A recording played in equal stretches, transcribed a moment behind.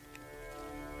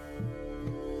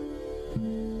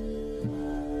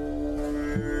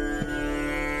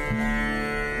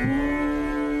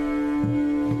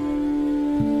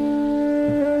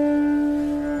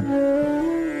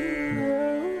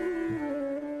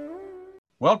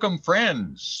Welcome,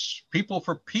 friends, people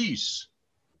for peace,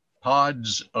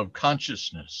 pods of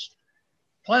consciousness,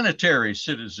 planetary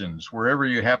citizens, wherever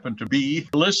you happen to be,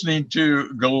 listening to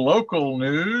local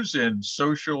news and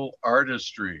social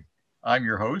artistry. I'm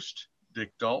your host,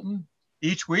 Dick Dalton.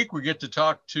 Each week we get to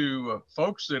talk to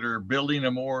folks that are building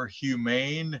a more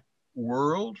humane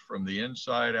world from the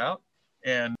inside out.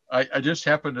 And I just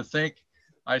happen to think,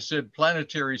 I said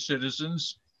planetary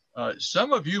citizens.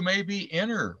 Some of you may be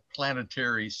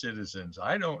interplanetary citizens.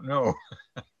 I don't know.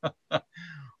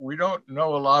 We don't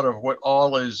know a lot of what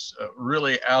all is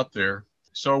really out there.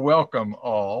 So welcome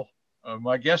all.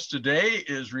 My guest today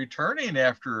is returning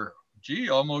after,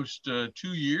 almost 2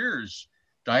 years.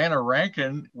 Diana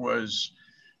Rankin was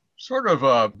sort of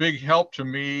a big help to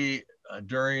me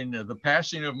during the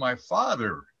passing of my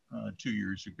father 2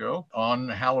 years ago on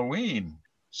Halloween.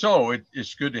 So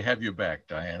it's good to have you back,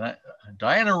 Diana.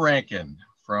 Diana Rankin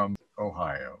from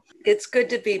Ohio. It's good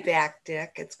to be back,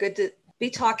 Dick. It's good to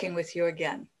be talking with you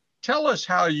again. Tell us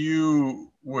how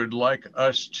you would like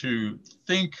us to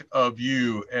think of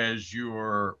you as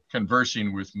you're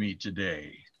conversing with me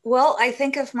today. Well, I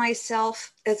think of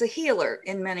myself as a healer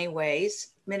in many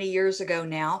ways, many years ago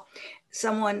now.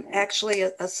 Someone, actually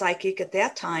a psychic at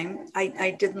that time.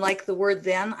 I didn't like the word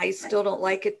then. I still don't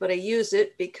like it, but I use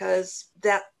it because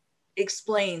that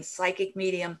explains, psychic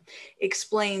medium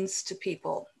explains to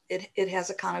people. It has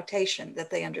a connotation that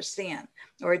they understand,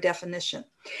 or a definition.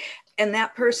 And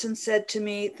that person said to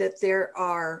me that there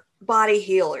are body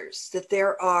healers, that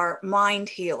there are mind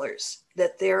healers,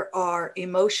 that there are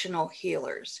emotional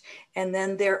healers, and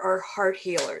then there are heart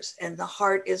healers. And the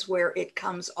heart is where it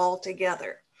comes all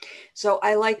together. So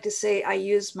I like to say I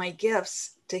use my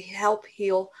gifts to help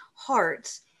heal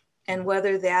hearts. And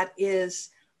whether that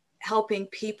is helping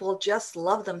people just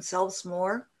love themselves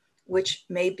more, which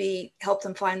may be help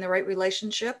them find the right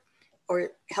relationship,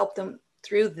 or help them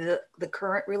through the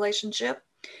current relationship,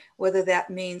 whether that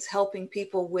means helping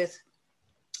people with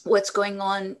what's going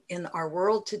on in our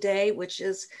world today, which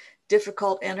is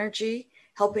difficult energy,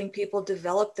 helping people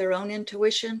develop their own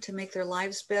intuition to make their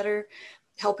lives better,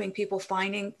 helping people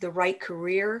finding the right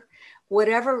career,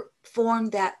 whatever form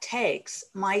that takes.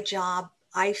 My job,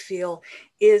 I feel,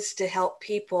 is to help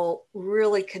people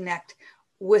really connect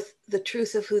with the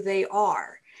truth of who they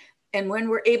are. And when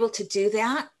we're able to do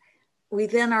that, we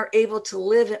then are able to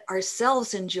live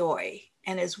ourselves in joy.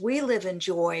 And as we live in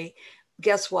joy,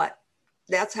 guess what?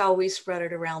 That's how we spread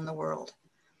it around the world.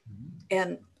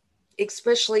 And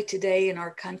especially today in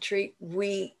our country,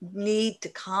 we need to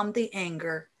calm the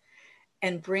anger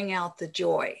and bring out the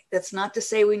joy. That's not to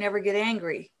say we never get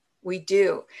angry. We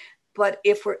do. But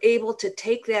if we're able to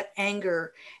take that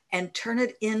anger and turn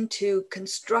it into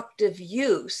constructive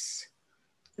use,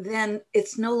 then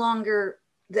it's no longer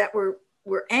that we're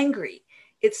angry.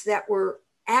 It's that we're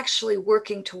actually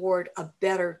working toward a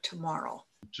better tomorrow.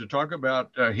 To talk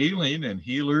about healing and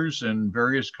healers and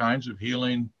various kinds of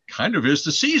healing kind of is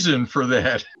the season for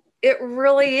that. It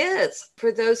really is.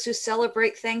 For those who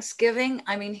celebrate Thanksgiving,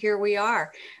 I mean, here we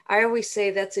are. I always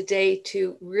say that's a day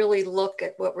to really look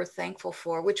at what we're thankful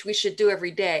for, which we should do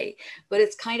every day. But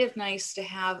it's kind of nice to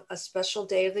have a special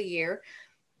day of the year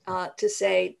to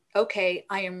say, okay,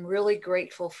 I am really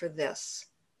grateful for this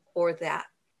or that.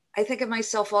 I think of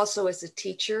myself also as a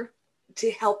teacher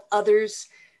to help others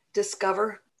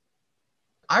discover.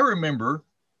 I remember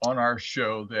on our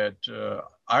show that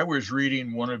I was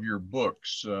reading one of your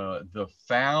books, The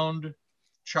Found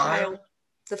Child.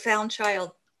 The Found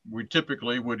Child. We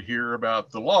typically would hear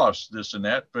about the lost, this and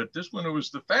that, but this one, it was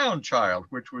The Found Child,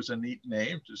 which was a neat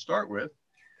name to start with.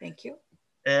 Thank you.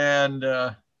 And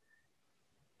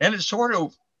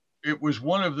it was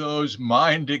one of those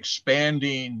mind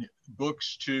expanding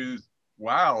books to,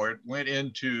 wow, it went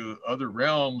into other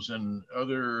realms and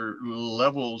other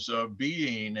levels of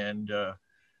being.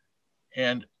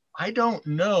 And I don't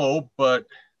know, but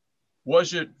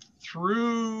was it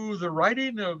through the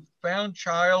writing of Found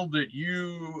Child that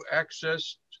you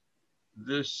accessed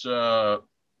this, I'll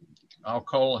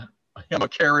call him a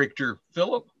character,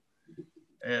 Philip,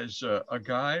 as a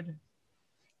guide?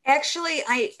 Actually,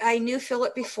 I knew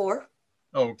Philip before.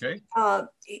 Oh, okay.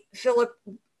 Philip,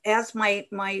 as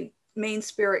my main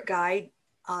spirit guide,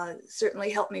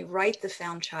 certainly helped me write The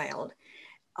Found Child.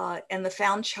 And The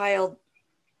Found Child,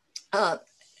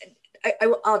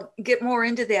 I'll get more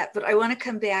into that, but I want to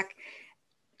come back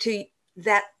to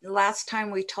that last time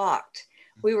we talked.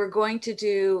 We were going to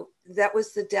do that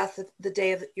was the death of the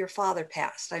day of your father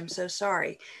passed. I'm so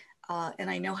sorry. And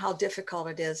I know how difficult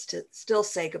it is to still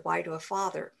say goodbye to a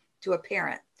father, to a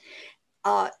parent.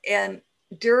 And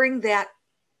during that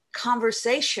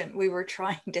conversation we were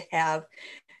trying to have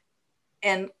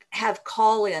and have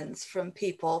call-ins from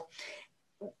people,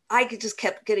 I just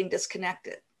kept getting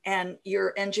disconnected. And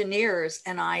your engineers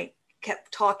and I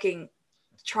kept talking,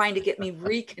 trying to get me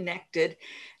reconnected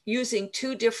using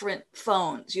two different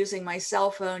phones, using my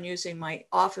cell phone, using my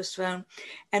office phone.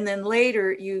 And then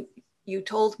later you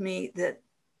told me that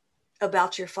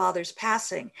about your father's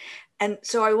passing. And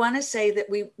so I want to say that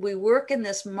we work in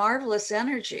this marvelous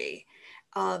energy.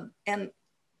 And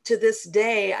to this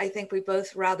day, I think we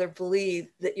both rather believe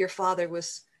that your father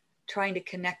was trying to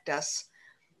connect us.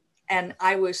 And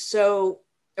I was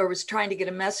trying to get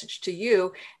a message to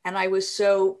you. And I was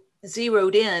so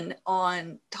zeroed in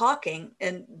on talking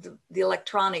and the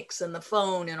electronics and the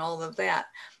phone and all of that,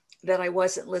 that I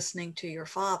wasn't listening to your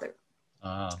father.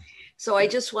 So I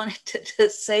just wanted to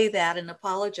say that and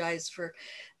apologize for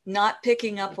not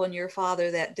picking up on your father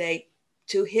that day,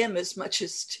 to him as much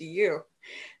as to you.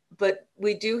 But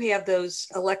we do have those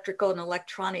electrical and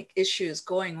electronic issues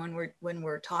going when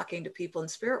we're talking to people in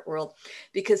spirit world,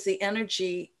 because the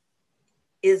energy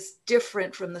is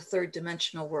different from the third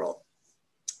dimensional world.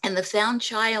 And the found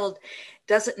child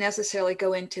doesn't necessarily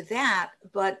go into that,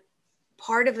 but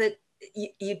part of it,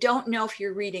 you don't know if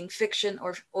you're reading fiction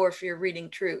or if you're reading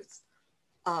truth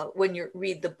when you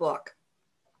read the book,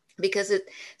 because it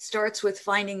starts with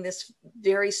finding this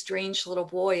very strange little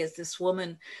boy as this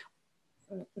woman,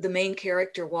 the main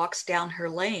character, walks down her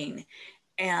lane,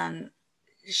 and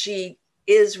she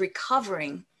is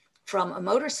recovering from a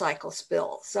motorcycle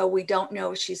spill. So we don't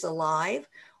know if she's alive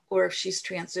or if she's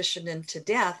transitioned into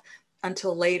death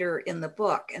until later in the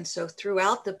book. And so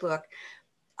throughout the book,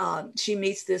 she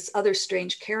meets this other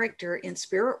strange character in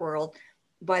spirit world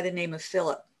by the name of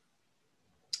Philip.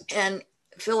 And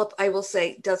Philip, I will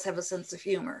say, does have a sense of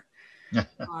humor.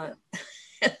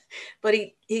 But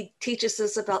he teaches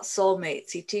us about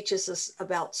soulmates. He teaches us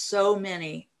about so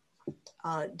many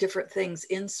different things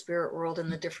in spirit world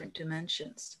and the different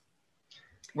dimensions.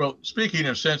 Well, speaking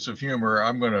of sense of humor,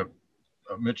 I'm going to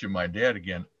mention my dad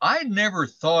again. I never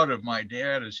thought of my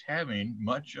dad as having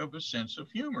much of a sense of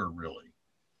humor, really.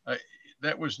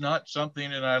 That was not something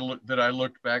that I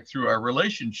looked back through our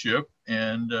relationship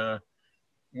and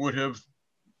would have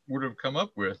come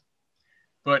up with.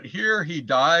 But here he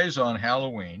dies on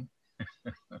Halloween,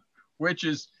 which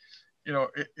is,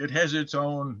 it has its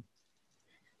own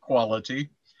quality.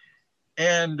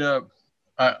 And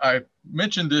I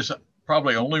mentioned this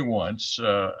probably only once,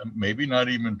 maybe not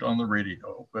even on the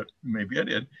radio, but maybe I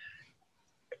did.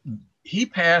 He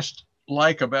passed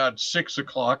like about 6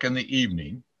 o'clock in the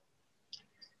evening,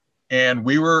 and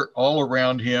we were all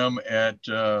around him at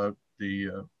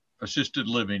the assisted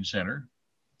living center.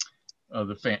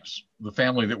 The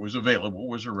family that was available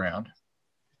was around,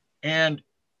 and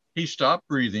he stopped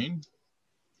breathing,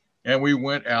 and we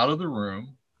went out of the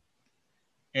room,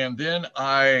 and then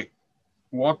I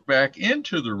walked back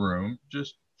into the room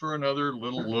just for another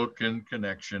little look and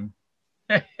connection.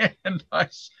 And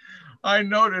I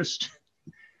noticed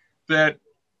that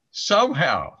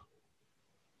somehow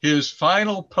his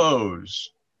final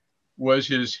pose was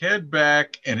his head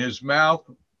back and his mouth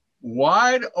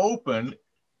wide open,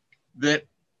 that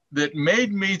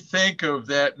made me think of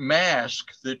that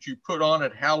mask that you put on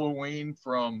at Halloween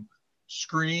from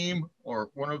Scream or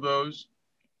one of those.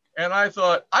 And I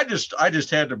thought, I just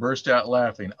had to burst out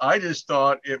laughing. I just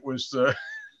thought it was the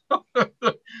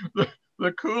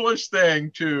the coolest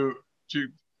thing to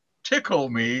tickle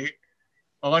me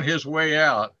on his way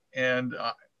out. And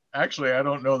actually, I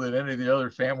don't know that any of the other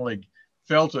family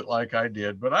felt it like I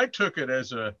did, but I took it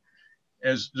as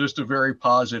just a very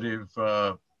positive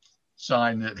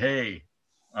sign that, hey,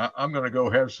 I'm going to go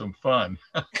have some fun.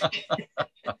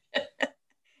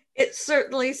 It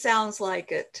certainly sounds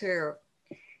like it too.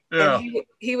 Yeah. And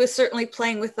he was certainly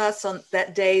playing with us on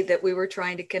that day that we were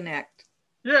trying to connect.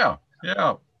 Yeah.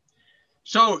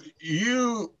 So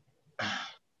you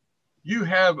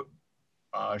have,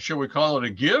 shall we call it a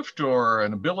gift or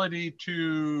an ability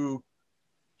to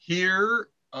hear,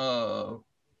 and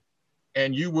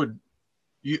when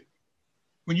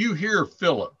you hear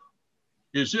Philip,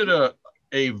 is it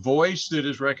a voice that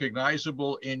is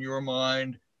recognizable in your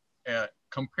mind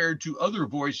compared to other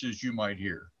voices you might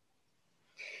hear?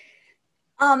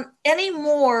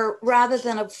 Anymore, rather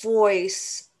than a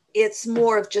voice, it's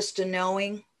more of just a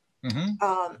knowing.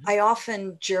 Mm-hmm. I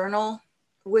often journal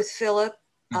with Philip,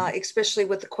 especially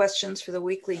with the questions for the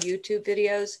weekly YouTube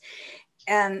videos.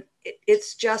 And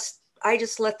it's just, I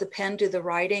just let the pen do the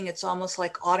writing. It's almost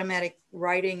like automatic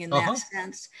writing in that Uh-huh.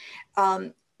 sense.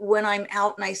 When I'm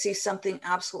out and I see something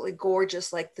absolutely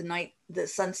gorgeous, like the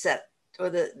sunset or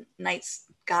the night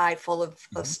sky full of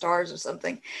stars or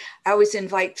something, I always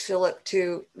invite Philip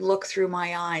to look through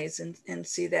my eyes and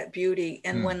see that beauty.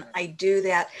 And when I do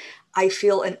that, I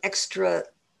feel an extra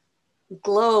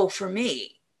glow for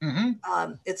me.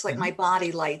 It's like my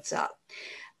body lights up.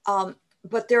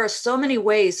 But there are so many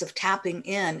ways of tapping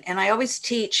in. And I always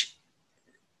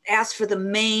ask for the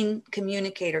main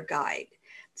communicator guide.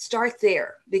 Start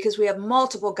there, because we have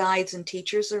multiple guides and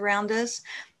teachers around us.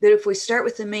 That if we start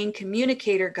with the main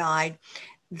communicator guide,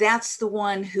 that's the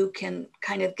one who can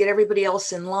kind of get everybody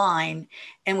else in line,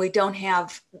 and we don't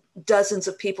have dozens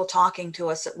of people talking to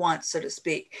us at once, so to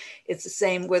speak. It's the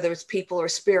same whether it's people or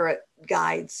spirit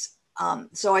guides.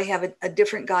 So I have a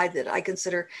different guide that I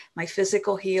consider my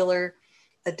physical healer,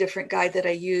 a different guide that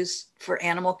I use for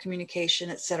animal communication,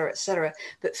 et cetera, et cetera.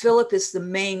 But Philip is the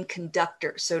main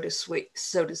conductor, so to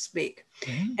speak.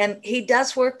 And he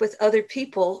does work with other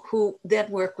people who then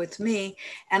work with me.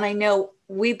 And I know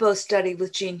we both studied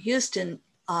with Gene Houston.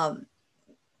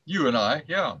 You and I,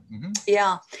 yeah.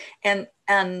 Yeah. And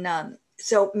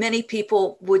so many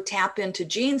people would tap into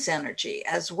Gene's energy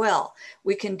as well.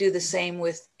 We can do the same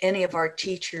with any of our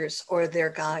teachers or their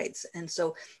guides. And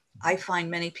so I find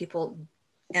many people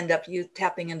end up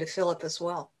tapping into Philip as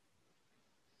well.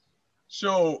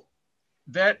 So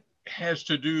that has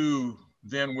to do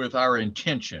then with our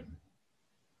intention.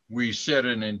 We set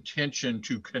an intention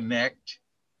to connect.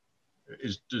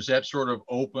 Does that sort of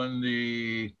open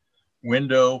the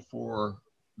window for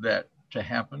that to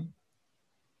happen?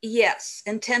 Yes,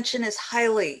 intention is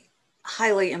highly,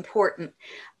 highly important.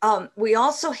 We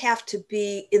also have to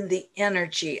be in the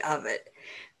energy of it.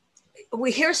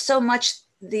 We hear so much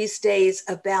these days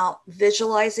about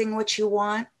visualizing what you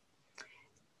want,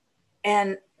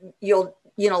 and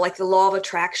like the law of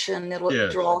attraction, it'll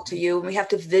draw to you, and we have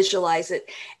to visualize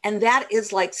it. And that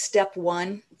is like step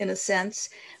one in a sense,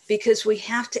 because we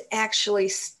have to actually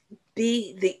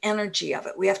be the energy of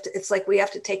it. It's like we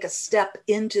have to take a step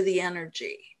into the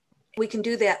energy. We can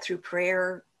do that through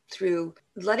prayer, through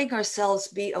letting ourselves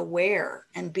be aware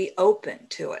and be open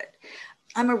to it.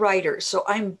 I'm a writer, so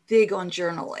I'm big on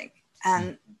journaling.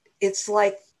 And it's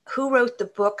like, who wrote the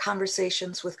book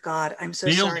Conversations with God? I'm so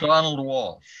Neil sorry. Donald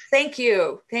Walsh. Thank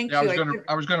you.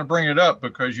 I was going to bring it up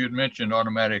because you had mentioned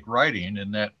automatic writing,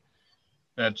 and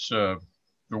that's the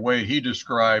way he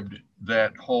described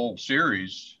that whole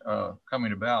series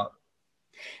coming about.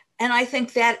 And I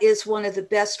think that is one of the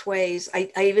best ways.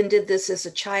 I even did this as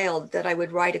a child, that I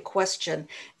would write a question.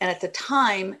 And at the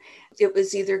time, it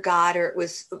was either God or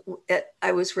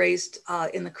I was raised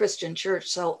in the Christian church.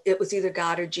 So it was either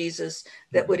God or Jesus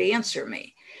that would answer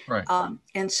me. Right.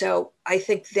 And so I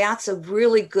think that's a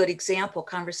really good example,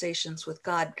 Conversations with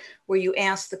God, where you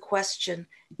ask the question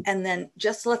and then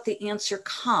just let the answer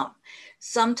come.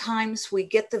 Sometimes we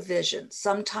get the vision.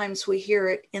 Sometimes we hear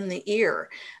it in the ear.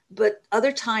 But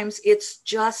other times it's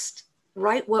just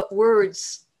write what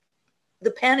words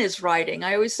the pen is writing.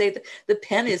 I always say that the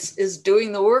pen is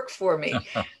doing the work for me.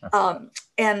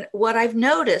 And what I've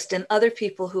noticed, and other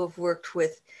people who have worked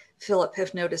with Philip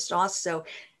have noticed also,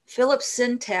 Philip's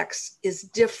syntax is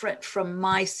different from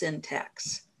my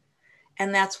syntax.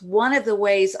 And that's one of the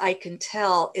ways I can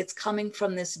tell it's coming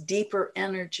from this deeper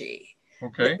energy,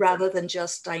 rather than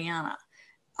just Diana.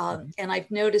 And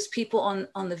I've noticed people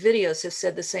on the videos have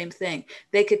said the same thing.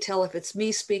 They could tell if it's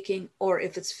me speaking or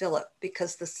if it's Philip,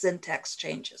 because the syntax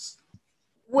changes.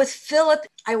 With Philip,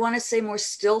 I want to say more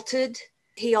stilted.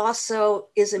 He also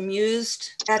is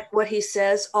amused at what he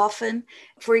says often.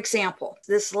 For example,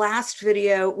 this last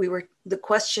video, the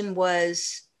question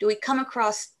was, do we come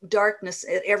across darkness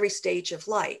at every stage of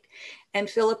light? And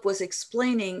Philip was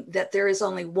explaining that there is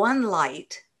only one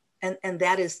light, and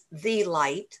that is the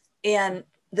light. And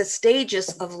the stages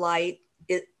of light,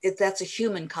 that's a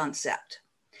human concept.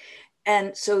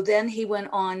 And so then he went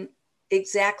on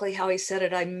exactly how he said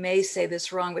it. I may say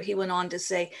this wrong, but he went on to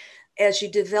say, as you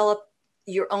develop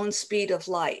your own speed of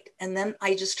light. And then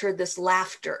I just heard this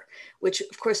laughter, which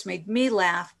of course made me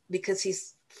laugh because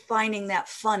he's finding that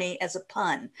funny as a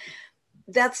pun.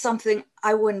 That's something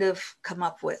I wouldn't have come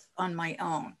up with on my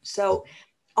own. So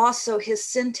also his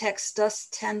syntax does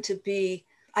tend to be,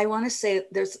 I want to say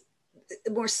there's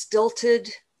more stilted,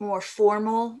 more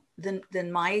formal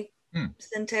than my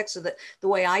syntax, or the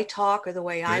way I talk or the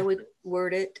way I would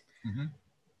word it.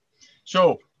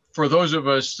 So for those of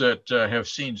us that have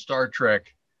seen Star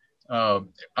Trek, I'm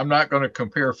not going to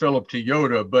compare Philip to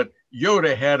Yoda, but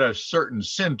Yoda had a certain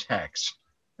syntax.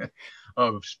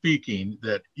 of speaking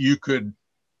that you could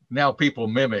now people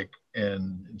mimic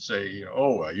and say,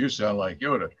 oh, you sound like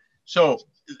Yoda. So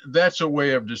that's a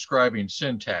way of describing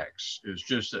syntax, is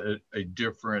just a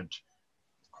different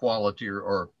quality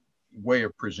or way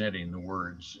of presenting the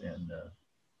words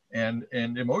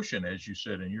and emotion, as you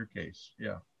said in your case.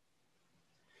 Yeah.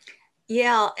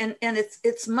 Yeah, and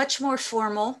it's much more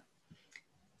formal.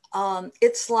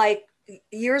 It's like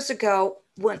years ago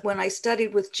when I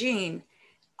studied with Gene,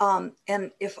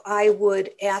 and if I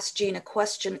would ask Gene a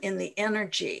question in the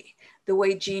energy, the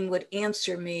way Gene would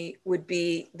answer me would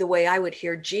be the way I would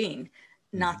hear Gene,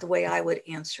 not the way I would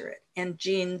answer it. And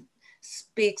Gene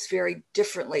speaks very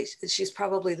differently. She's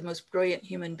probably the most brilliant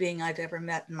human being I've ever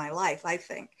met in my life, I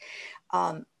think.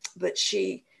 But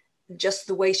just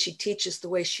the way she teaches, the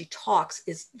way she talks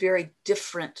is very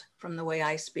different from the way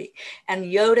I speak. And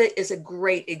Yoda is a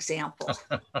great example.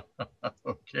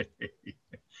 Okay.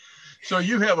 So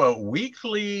you have a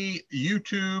weekly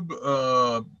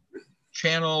YouTube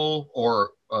channel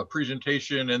or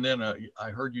presentation, and then I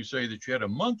heard you say that you had a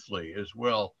monthly as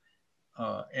well,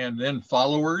 and then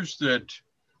followers that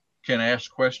can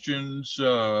ask questions,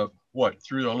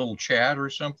 through a little chat or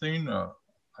something? I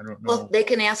don't know. Well, they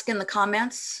can ask in the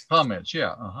comments. Comments,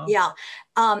 yeah. Uh-huh. Yeah.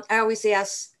 I always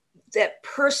ask that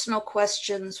personal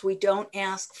questions we don't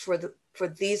ask for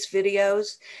these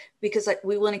videos, because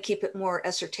we want to keep it more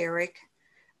esoteric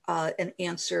and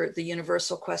answer the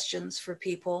universal questions for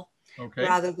people, okay,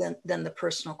 rather than the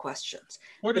personal questions.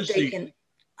 What is the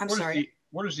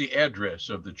address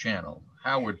of the channel?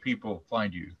 How would people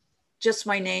find you? Just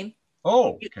my name.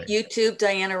 Oh, okay. YouTube,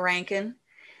 Diana Rankin.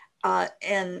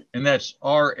 And that's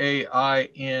Rankin?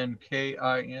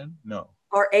 No.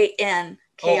 Rankin.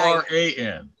 Oh,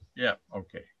 Ran. Yeah.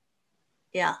 Okay.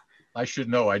 Yeah. I should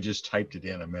know. I just typed it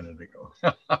in a minute ago.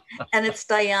 And it's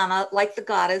Diana, like the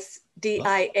goddess,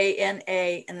 Diana,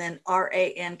 and then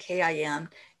Rankin,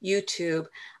 YouTube.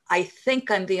 I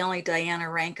think I'm the only Diana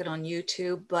Rankin on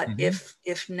YouTube, but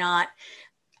if not,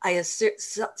 I have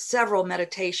several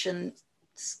meditation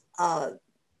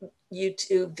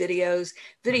YouTube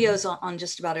videos on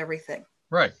just about everything.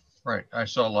 Right. I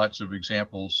saw lots of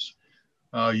examples.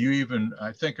 You even,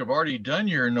 I think, have already done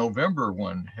your November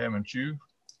one, haven't you?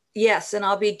 Yes, and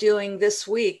I'll be doing this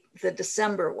week the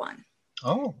December one.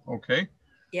 Oh, okay.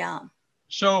 Yeah.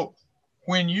 So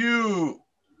when you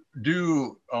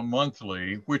do a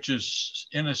monthly, which is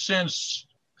in a sense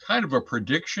kind of a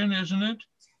prediction, isn't it?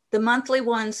 The monthly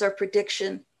ones are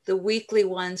prediction. The weekly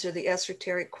ones are the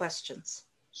esoteric questions.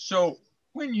 So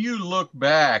when you look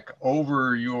back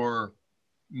over your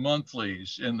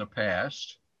monthlies in the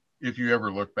past, if you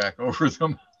ever look back over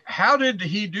them, how did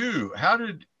he do? How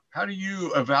do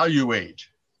you evaluate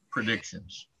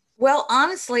predictions? Well,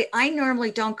 honestly, I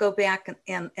normally don't go back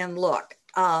and look,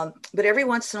 but every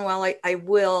once in a while I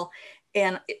will,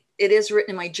 and it is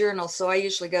written in my journal, so I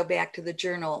usually go back to the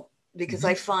journal because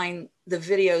I find the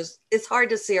videos, it's hard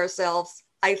to see ourselves,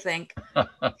 I think.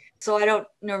 So I don't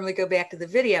normally go back to the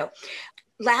video.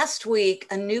 Last week,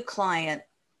 a new client,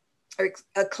 or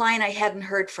a client I hadn't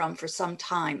heard from for some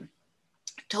time,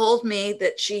 told me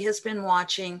that she has been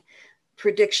watching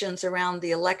predictions around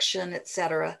the election,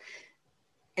 etc.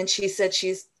 And she said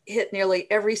she's hit nearly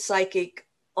every psychic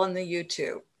on the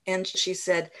YouTube. And she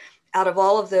said, out of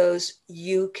all of those,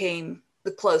 you came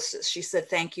the closest. She said,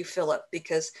 thank you, Philip,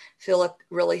 because Philip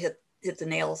really hit the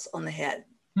nails on the head.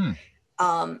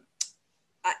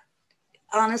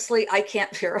 Honestly, I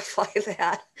can't verify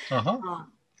that.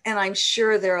 And I'm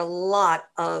sure there are a lot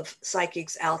of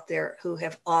psychics out there who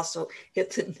have also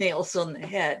hit the nails on the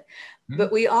head.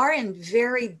 But we are in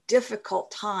very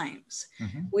difficult times.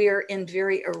 We are in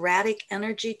very erratic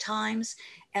energy times.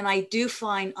 And I do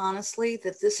find, honestly,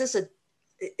 that this is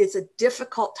it's a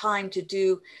difficult time to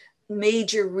do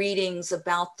major readings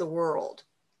about the world.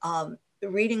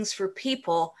 Readings for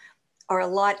people are a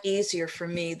lot easier for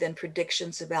me than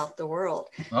predictions about the world.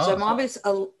 So I'm always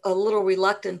a little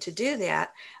reluctant to do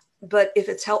that. But if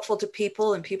it's helpful to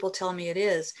people and people tell me it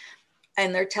is,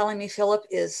 and they're telling me Philip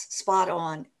is spot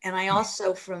on. And I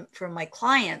also, from my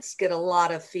clients, get a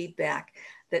lot of feedback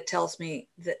that tells me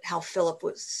that how Philip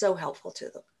was so helpful to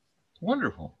them.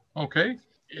 Wonderful. Okay.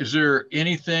 Is there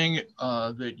anything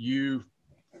that you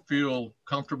feel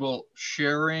comfortable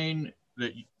sharing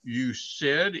that you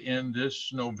said in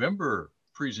this November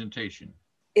presentation?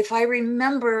 If I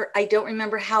remember, I don't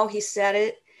remember how he said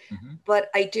it, but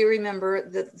I do remember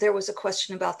that there was a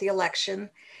question about the election,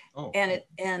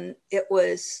 and it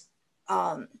was,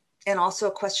 and also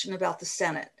a question about the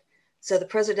Senate. So the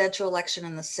presidential election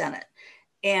and the Senate.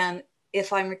 And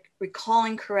if I'm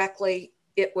recalling correctly,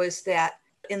 it was that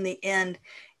in the end,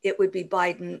 it would be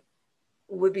Biden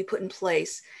would be put in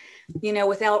place. You know,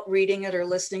 without reading it or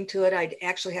listening to it, I'd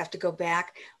actually have to go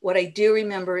back. What I do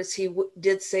remember is he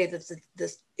did say that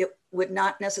it would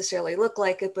not necessarily look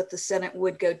like it, but the Senate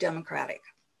would go Democratic.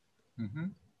 Mm-hmm.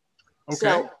 Okay.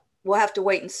 So we'll have to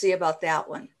wait and see about that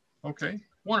one. Okay.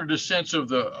 Wanted a sense of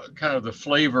the kind of the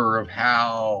flavor of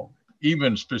how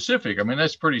even specific. I mean,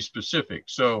 that's pretty specific.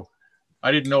 So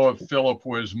I didn't know if Philip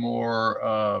was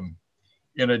more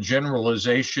in a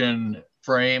generalization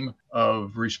frame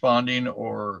of responding,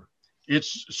 or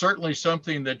it's certainly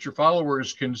something that your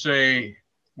followers can say,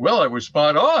 well, I was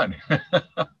spot on.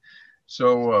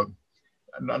 So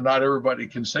not everybody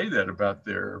can say that about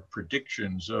their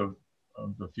predictions of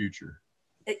the future.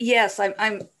 Yes,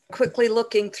 I'm quickly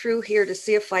looking through here to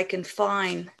see if I can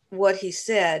find what he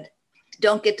said.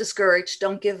 Don't get discouraged.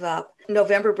 Don't give up.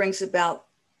 November brings about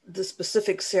the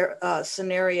specific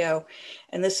scenario,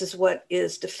 and this is what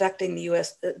is defecting the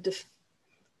U.S.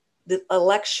 The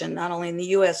election, not only in the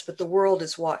U.S., but the world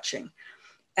is watching.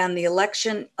 And the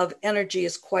election of energy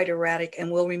is quite erratic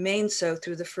and will remain so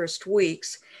through the first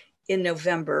weeks in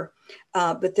November.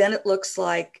 But then it looks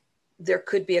like there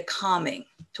could be a calming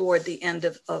toward the end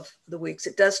of the weeks.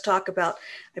 It does talk about,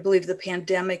 I believe, the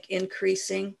pandemic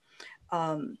increasing.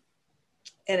 And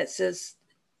it says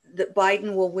that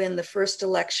Biden will win the first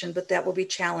election, but that will be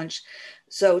challenged.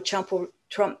 So Trump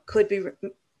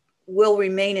will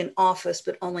remain in office,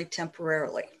 but only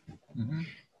temporarily. Mm-hmm.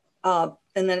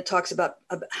 And then it talks about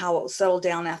how it will settle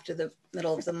down after the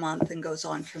middle of the month and goes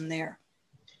on from there.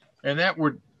 And that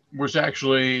was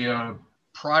actually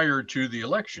prior to the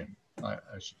election.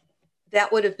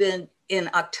 That would have been in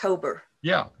October.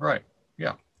 Yeah, right.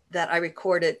 Yeah. That I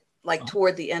recorded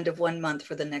toward the end of 1 month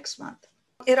for the next month.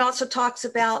 It also talks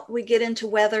about, we get into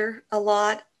weather a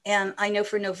lot. And I know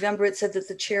for November, it said that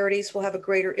the charities will have a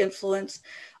greater influence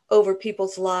over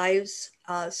people's lives.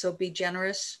 So be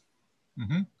generous.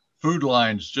 Mm-hmm. Food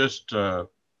lines just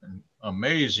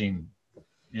amazing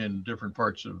in different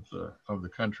parts of the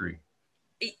country.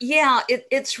 Yeah,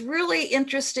 it's really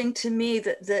interesting to me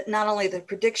that not only the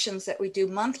predictions that we do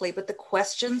monthly, but the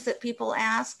questions that people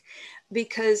ask,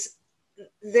 because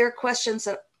they're questions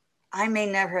that I may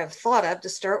never have thought of to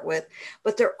start with,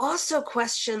 but they're also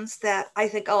questions that I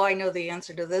think, oh, I know the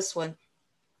answer to this one.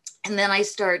 And then I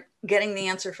start getting the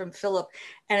answer from Philip,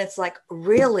 and it's like,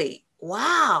 really?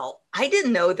 Wow, I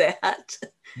didn't know that.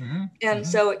 Mm-hmm. And mm-hmm.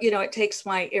 So, it takes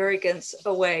my arrogance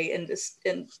away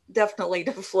and definitely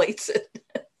deflates it.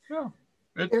 Yeah.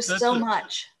 There's so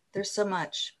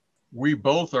much. We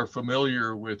both are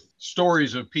familiar with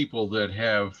stories of people that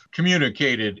have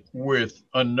communicated with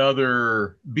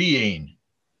another being.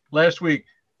 Last week,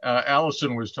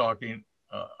 Allison was talking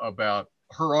about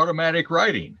her automatic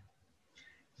writing.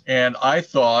 And I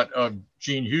thought of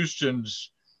Jean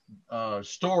Houston's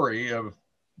story of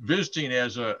visiting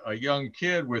as a young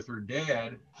kid with her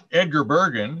dad, Edgar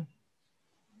Bergen,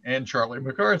 and Charlie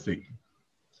McCarthy.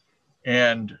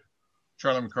 And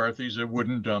Charlie McCarthy's a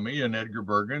wooden dummy, and Edgar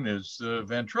Bergen is the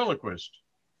ventriloquist.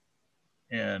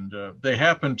 And they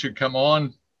happened to come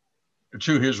on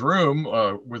to his room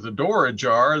with the door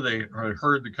ajar. They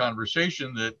heard the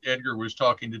conversation that Edgar was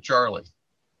talking to Charlie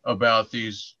about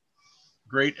these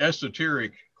great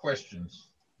esoteric questions.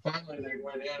 Finally, they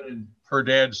went in, and her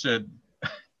dad said,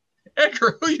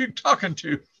 "Edgar, who are you talking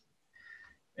to?"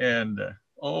 And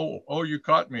oh, you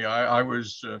caught me. I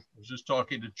was just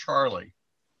talking to Charlie.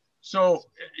 So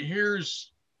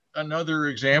here's another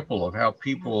example of how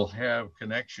people have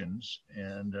connections,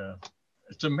 and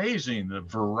it's amazing the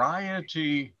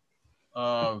variety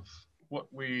of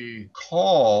what we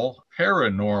call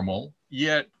paranormal.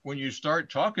 Yet when you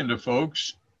start talking to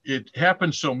folks, it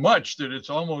happens so much that it's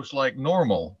almost like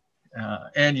normal,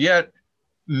 and yet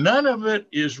none of it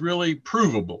is really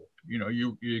provable.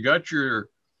 You got your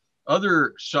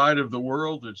other side of the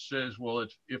world that says, well,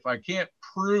 if I can't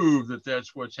prove that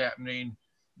that's what's happening,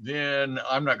 then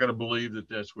I'm not going to believe that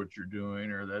that's what you're doing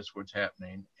or that's what's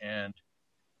happening. And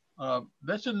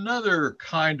that's another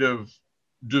kind of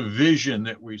division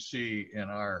that we see in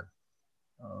our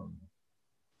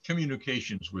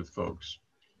communications with folks.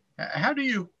 How do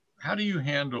you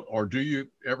handle, or do you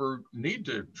ever need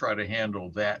to try to handle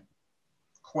that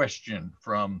question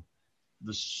from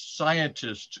the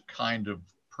scientist kind of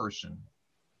person?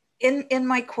 In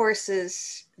my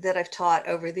courses that I've taught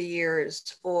over the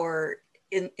years, or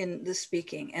in the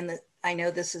speaking, and I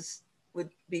know this would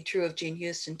be true of Jean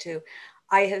Houston too,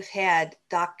 I have had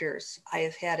doctors, I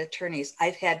have had attorneys,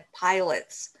 I've had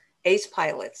pilots, ace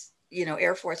pilots,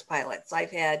 Air Force pilots,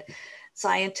 I've had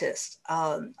scientists,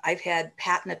 I've had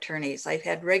patent attorneys, I've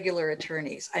had regular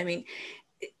attorneys. I mean,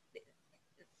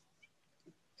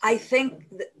 I think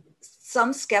that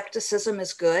some skepticism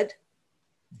is good.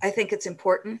 I think it's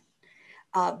important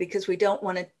because we don't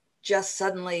want to just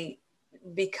suddenly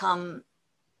become,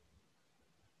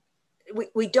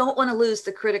 we don't want to lose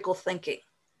the critical thinking.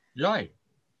 Right.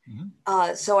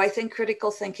 Mm-hmm. So I think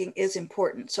critical thinking is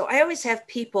important. So I always have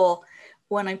people,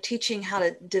 when I'm teaching how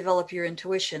to develop your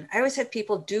intuition, I always have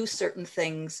people do certain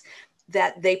things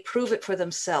that they prove it for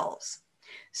themselves.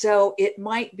 So it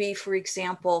might be, for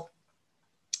example,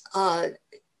 one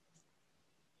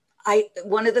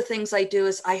of the things I do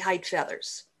is I hide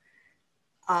feathers.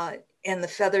 And the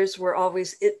feathers were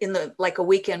always in the, like a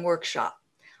weekend workshop.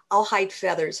 I'll hide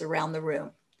feathers around the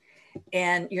room.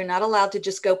 And you're not allowed to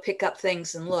just go pick up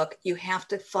things and look. You have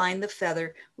to find the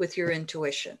feather with your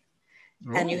intuition.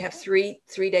 Oh. And you have three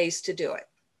days to do it.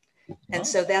 And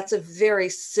so that's a very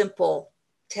simple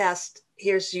test.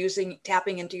 Here's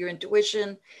tapping into your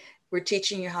intuition. We're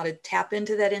teaching you how to tap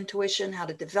into that intuition, how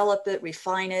to develop it,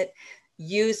 refine it,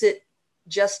 use it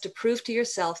just to prove to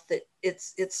yourself that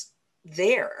it's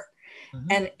there. Mm-hmm.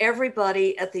 And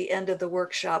everybody at the end of the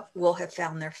workshop will have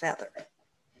found their feather.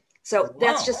 So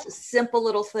that's just a simple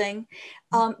little thing.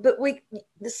 But the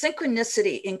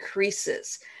synchronicity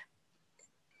increases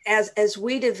as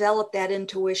we develop that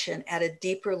intuition at a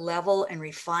deeper level and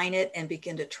refine it and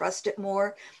begin to trust it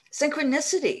more.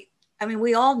 Synchronicity. I mean,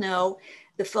 we all know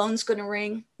the phone's going to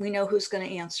ring. We know who's going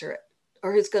to answer it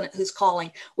or who's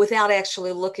calling without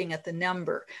actually looking at the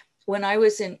number. When I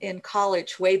was in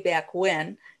college way back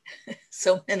when,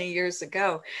 so many years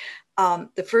ago,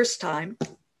 the first time,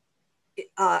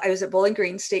 I was at Bowling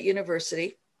Green State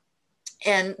University,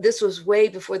 and this was way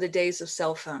before the days of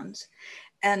cell phones.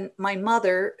 And my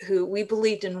mother, who we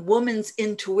believed in woman's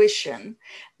intuition,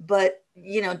 but,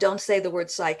 don't say the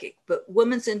word psychic, but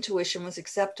woman's intuition was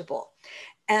acceptable.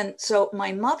 And so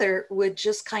my mother would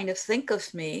just kind of think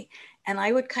of me, and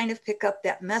I would kind of pick up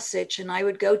that message, and I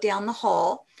would go down the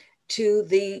hall to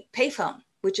the payphone,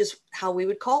 which is how we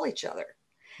would call each other.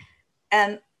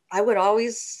 And I would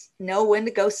always know when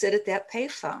to go sit at that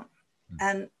payphone.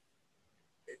 And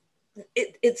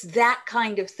it's that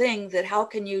kind of thing that how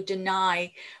can you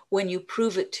deny when you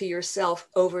prove it to yourself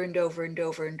over and over and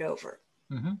over and over?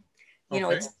 Mm-hmm.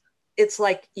 Okay. It's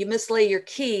like you mislay your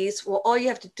keys. Well, all you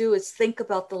have to do is think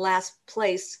about the last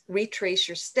place, retrace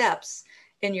your steps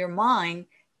in your mind,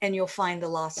 and you'll find the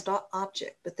lost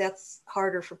object. But that's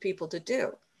harder for people to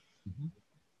do. Mm-hmm.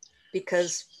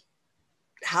 Because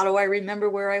how do I remember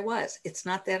where I was? It's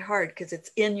not that hard because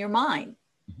it's in your mind.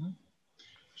 Mm-hmm.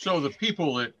 So the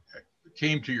people that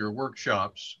came to your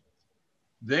workshops,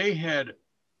 they had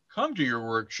come to your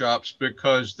workshops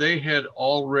because they had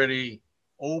already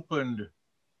opened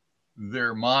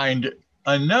their mind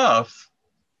enough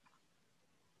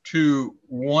to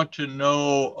want to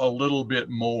know a little bit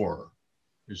more.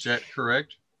 Is that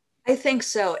correct? I think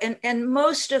so. And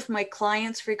most of my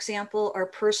clients, for example, are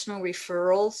personal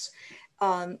referrals.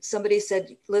 Somebody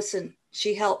said, listen,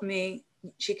 she helped me,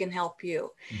 she can help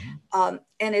you. Mm-hmm.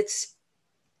 And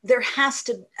there has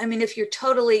to, if you're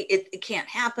totally, it can't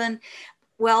happen.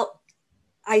 Well,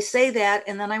 I say that,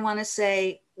 and then I want to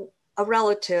say a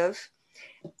relative,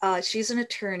 she's an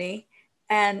attorney,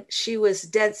 and she was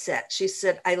dead set. She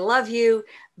said, I love you,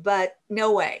 but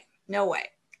no way.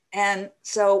 And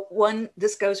so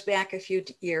this goes back a few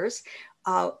years,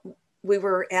 we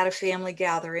were at a family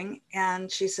gathering,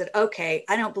 and she said, okay,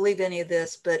 I don't believe any of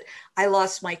this, but I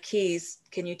lost my keys.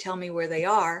 Can you tell me where they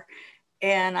are?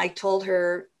 And I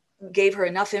gave her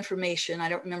enough information. I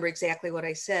don't remember exactly what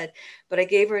I said, but I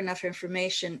gave her enough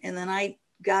information. And then I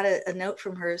got a note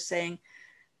from her saying,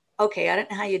 okay, I don't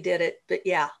know how you did it, but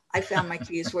yeah, I found my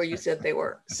keys where you said they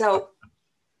were. So,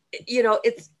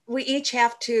 we each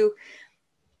have to,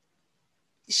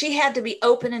 she had to be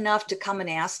open enough to come and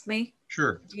ask me.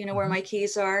 Sure. Do you know where my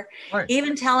keys are? Right.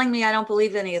 Even telling me I don't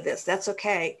believe any of this, that's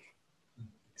okay.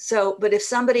 So, but if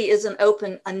somebody isn't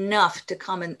open enough to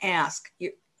come and ask,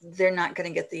 they're not going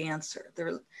to get the answer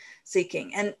they're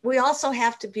seeking. And we also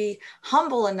have to be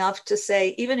humble enough to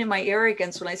say, even in my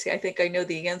arrogance, when I say I think I know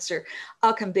the answer,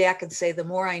 I'll come back and say, the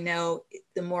more I know,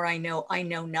 I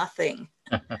know nothing.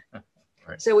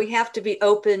 Right. So we have to be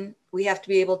open. We have to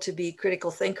be able to be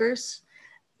critical thinkers,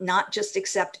 not just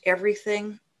accept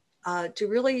everything. To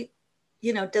really,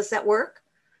 does that work?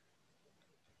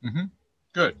 Mm-hmm.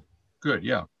 Good.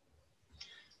 Yeah.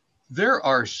 There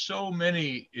are so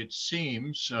many, it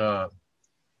seems,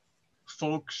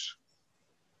 folks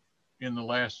in the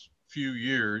last few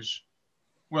years.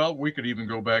 Well, we could even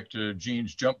go back to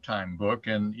Gene's Jump Time book,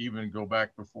 and even go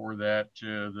back before that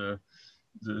to the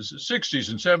 60s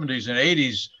and 70s and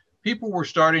 80s, people were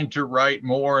starting to write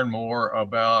more and more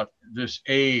about this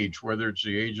age, whether it's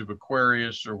the age of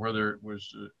Aquarius or whether it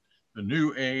was the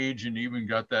new age, and even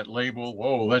got that label,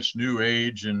 whoa, that's new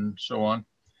age, and so on.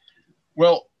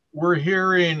 Well, we're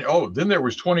hearing, oh, then there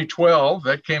was 2012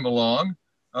 that came along,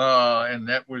 and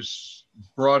that was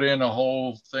brought in a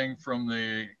whole thing from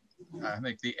I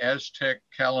think the Aztec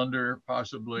calendar,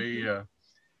 possibly.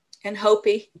 And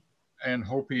Hopi. And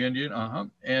Hopi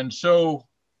Indian, And so,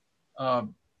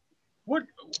 what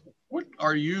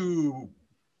are you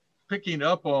picking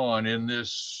up on in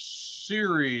this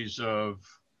series of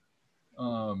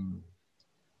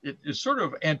it's sort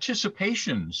of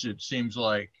anticipations, it seems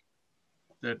like,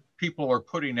 that people are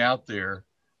putting out there?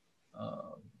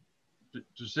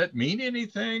 Does that mean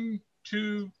anything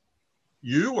to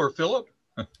you or Philip?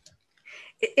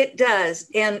 It does.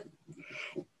 And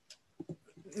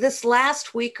this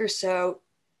last week or so,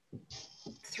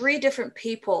 3 different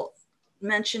people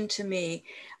mentioned to me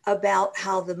about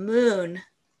how the moon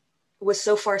was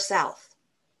so far south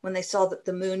when they saw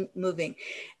the moon moving.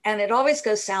 And it always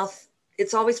goes south.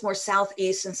 It's always more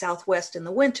southeast and southwest in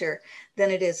the winter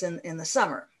than it is in the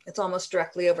summer. It's almost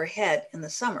directly overhead in the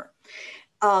summer.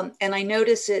 And I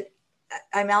notice it,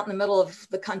 I'm out in the middle of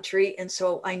the country. And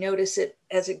so I notice it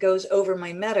as it goes over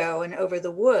my meadow and over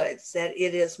the woods, that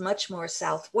it is much more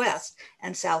southwest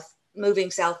and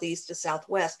moving southeast to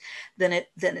southwest than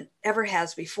it ever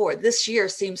has before. This year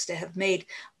seems to have made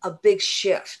a big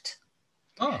shift.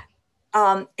 Oh.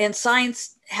 And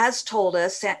science tells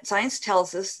us,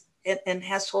 and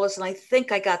has told us, and I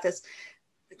think I got this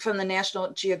from the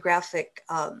National Geographic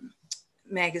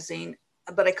magazine,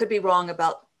 but I could be wrong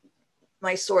about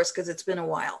my source because it's been a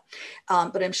while.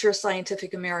 But I'm sure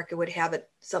Scientific America would have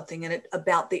something in it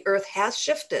about the Earth has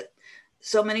shifted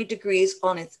so many degrees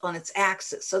on its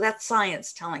axis. So that's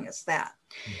science telling us that.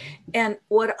 Mm-hmm. And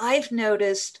what I've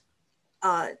noticed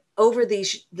over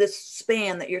this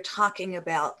span that you're talking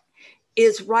about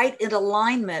is right in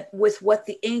alignment with what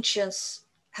the ancients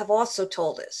have also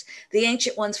told us. The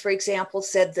ancient ones, for example,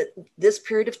 said that this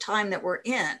period of time that we're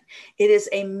in, it is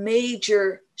a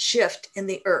major shift in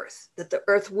the Earth, that the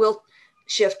Earth will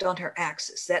shift on her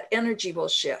axis, that energy will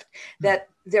shift, that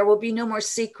there will be no more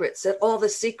secrets, that all the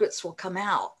secrets will come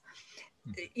out.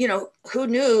 You know, who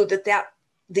knew that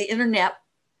the internet,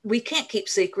 we can't keep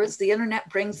secrets, the internet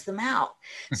brings them out.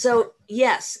 So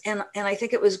yes, and I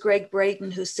think it was Greg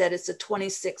Braden who said it's a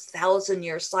 26,000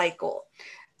 year cycle.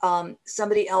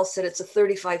 Somebody else said it's a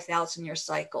 35,000 year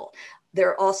cycle.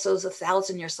 There also is a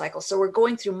 1,000 year cycle. So we're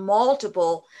going through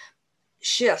multiple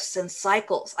shifts and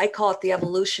cycles. I call it the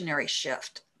evolutionary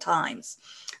shift times.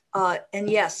 And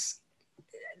yes,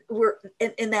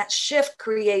 and that shift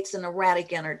creates an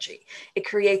erratic energy. It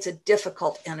creates a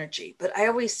difficult energy. But I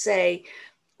always say,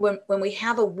 when we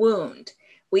have a wound,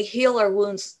 we heal our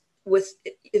wounds with,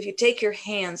 if you take your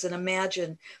hands and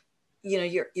imagine, you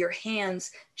know, your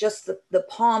hands, just the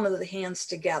palm of the hands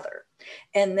together.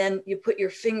 And then you put your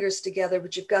fingers together,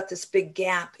 but you've got this big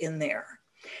gap in there.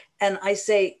 And I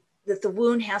say that the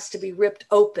wound has to be ripped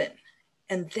open.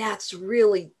 And that's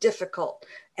really difficult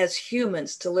as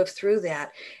humans to live through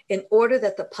that, in order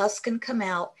that the pus can come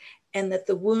out and that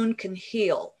the wound can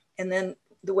heal. And then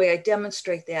the way I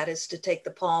demonstrate that is to take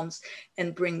the palms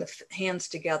and bring the hands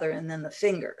together, and then the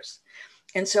fingers.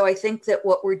 And so I think that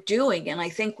what we're doing, and I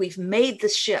think we've made the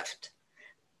shift,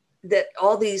 that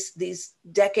all these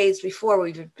decades before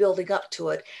we've been building up to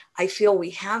it, I feel we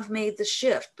have made the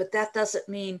shift. But that doesn't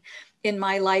mean in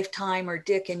my lifetime, or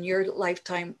Dick, in your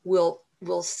lifetime, we'll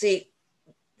see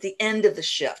the end of the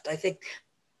shift. I think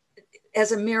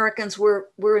as Americans,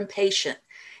 we're impatient.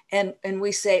 And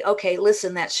we say, okay,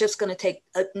 listen, that shift's going to take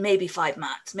maybe 5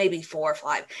 months, maybe 4 or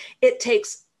 5. It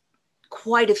takes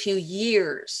quite a few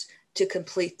years to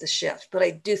complete the shift, but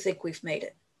I do think we've made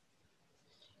it.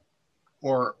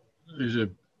 Or is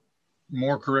it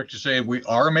more correct to say we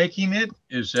are making it?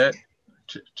 Is that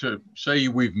to say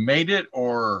we've made it,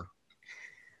 or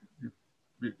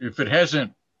if it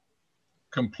hasn't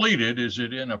completed, is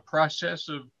it in a process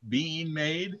of being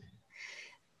made?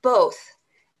 Both.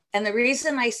 And the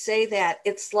reason I say that,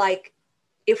 it's like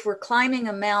if we're climbing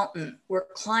a mountain, we're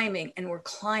climbing and we're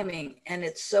climbing, and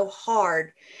it's so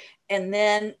hard. And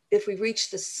then if we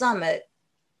reach the summit,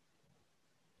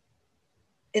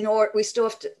 we still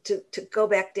have to go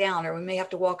back down, or we may have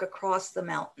to walk across the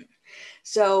mountain.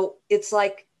 So it's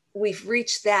like we've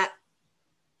reached that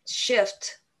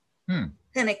shift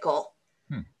pinnacle,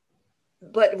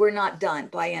 but we're not done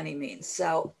by any means.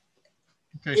 So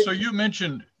okay, so you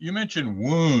mentioned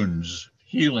wounds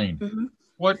healing. Mm-hmm.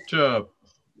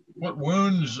 What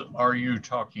wounds are you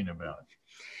talking about?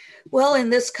 Well, in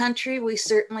this country, we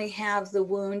certainly have the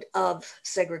wound of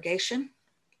segregation.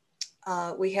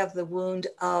 We have the wound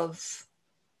of,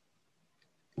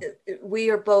 we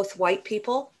are both white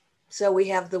people. So we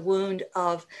have the wound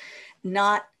of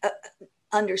not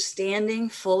understanding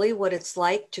fully what it's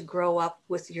like to grow up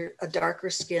with a darker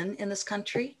skin in this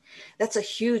country. That's a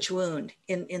huge wound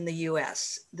in the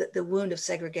US, the wound of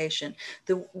segregation,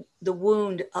 the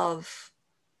wound of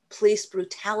police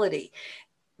brutality.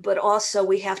 But also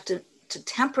we have to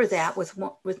temper that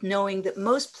with knowing that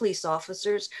most police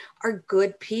officers are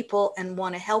good people and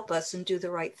want to help us and do the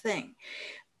right thing.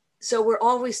 So we're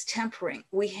always tempering.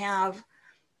 We have,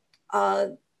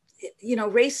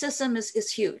 racism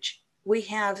is huge. We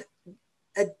have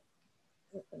the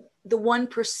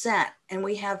 1%, and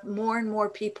we have more and more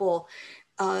people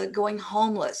going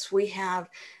homeless. We have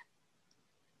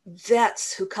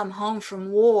vets who come home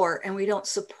from war and we don't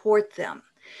support them.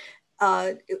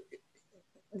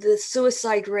 The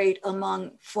suicide rate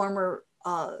among former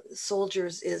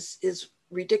soldiers is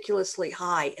ridiculously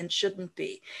high and shouldn't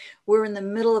be. We're in the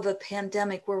middle of a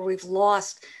pandemic where we've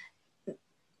lost,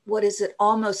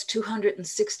 almost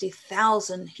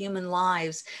 260,000 human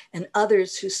lives, and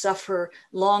others who suffer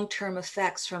long-term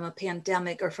effects from a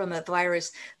pandemic or from a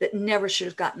virus that never should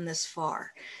have gotten this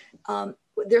far.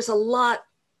 There's a lot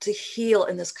to heal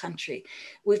in this country.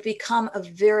 We've become a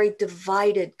very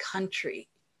divided country.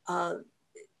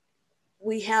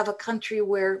 We have a country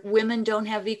where women don't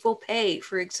have equal pay,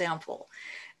 for example.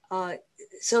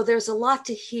 So there's a lot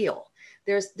to heal.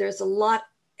 There's a lot,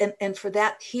 and for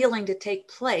that healing to take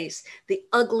place, the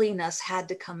ugliness had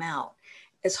to come out.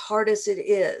 As hard as it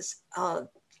is,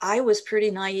 I was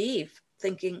pretty naive,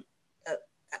 thinking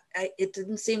it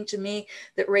didn't seem to me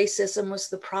that racism was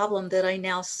the problem that I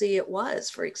now see it was,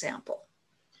 for example.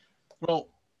 Well,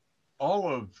 all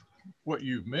of what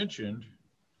you've mentioned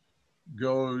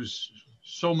goes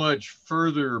so much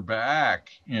further back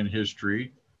in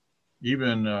history.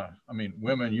 Even,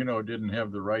 women, didn't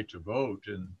have the right to vote,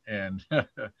 and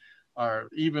our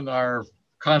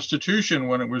Constitution,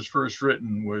 when it was first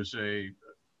written, was a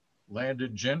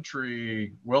landed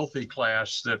gentry, wealthy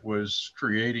class that was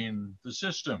creating the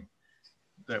system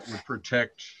that would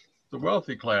protect the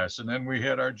wealthy class. And then we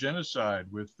had our genocide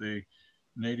with the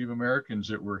Native Americans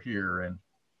that were here,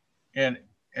 and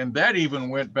that even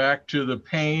went back to the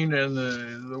pain and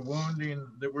the wounding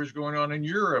that was going on in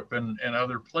Europe and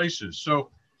other places.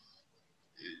 So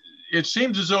it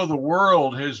seems as though the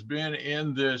world has been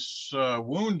in this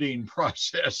wounding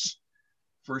process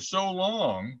for so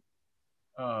long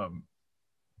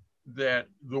that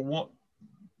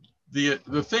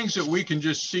the things that we can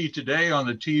just see today on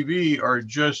the TV are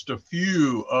just a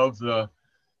few of the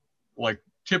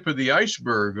tip of the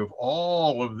iceberg of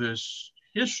all of this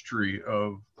history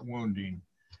of wounding.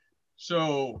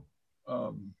 So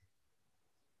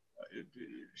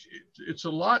it's a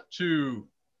lot to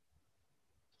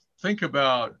think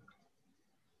about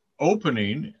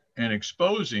opening and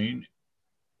exposing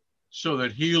so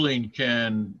that healing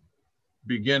can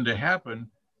begin to happen.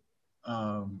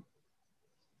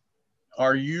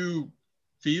 Are you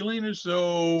feeling as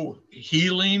though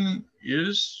healing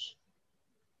is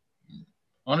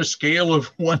on a scale of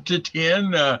 1 to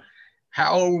 10?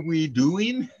 How are we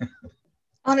doing?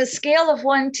 On a scale of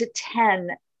 1 to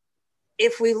 10,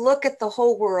 if we look at the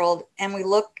whole world and we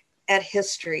look at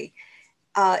history,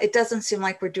 it doesn't seem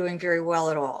like we're doing very well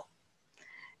at all.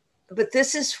 But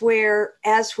this is where,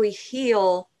 as we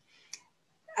heal,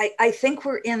 I think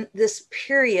we're in this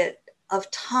period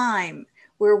of time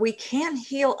where we can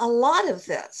heal a lot of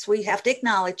this. We have to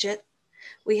acknowledge it.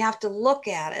 We have to look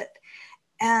at it.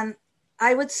 And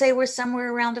I would say we're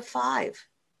somewhere around a 5.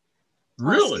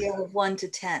 Really? On a scale of 1 to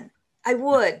 10. I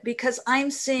would, because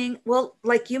I'm seeing, well,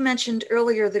 like you mentioned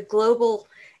earlier, the Global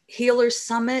Healers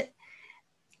Summit.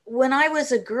 When I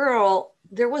was a girl,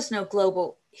 there was no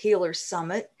Global Healers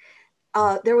Summit.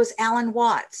 There was Alan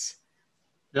Watts.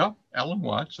 Yeah, Alan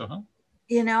Watts,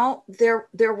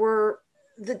 There were,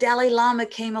 the Dalai Lama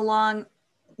came along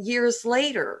years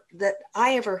later that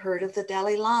I ever heard of the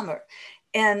Dalai Lama.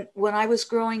 And when I was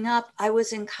growing up, I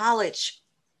was in college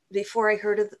before I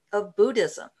heard of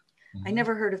Buddhism. Mm-hmm. I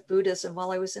never heard of Buddhism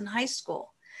while I was in high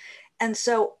school. And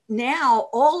so now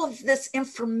all of this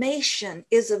information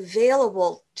is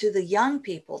available to the young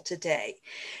people today.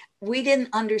 We didn't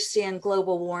understand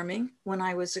global warming when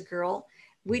I was a girl.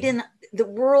 The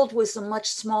world was a much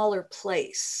smaller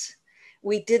place.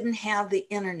 We didn't have the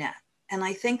internet. And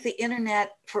I think the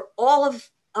internet, for all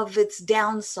of its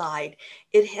downside,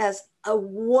 it has a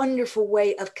wonderful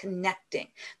way of connecting.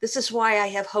 This is why I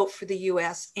have hope for the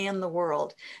US and the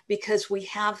world, because we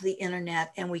have the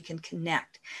internet and we can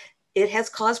connect. It has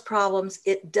caused problems.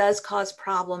 It does cause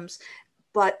problems,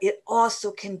 but it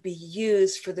also can be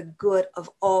used for the good of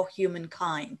all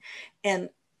humankind and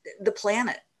the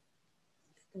planet,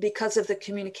 because of the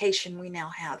communication we now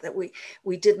have that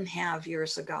we didn't have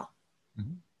years ago.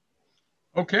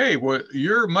 Okay, well,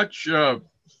 you're much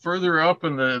further up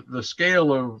in the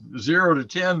scale of 0 to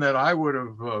 10 that I would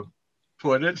have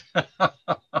put it.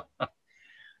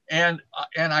 and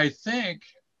I think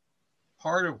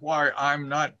part of why I'm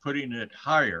not putting it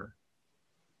higher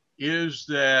is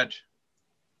that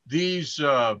these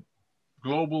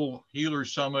global healer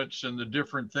summits and the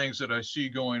different things that I see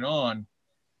going on,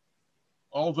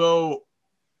 although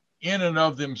in and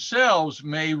of themselves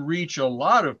may reach a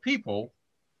lot of people,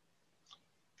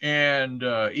 and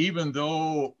even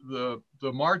though the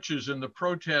marches and the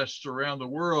protests around the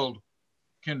world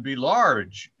can be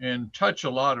large and touch a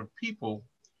lot of people,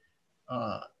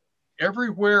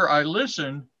 everywhere I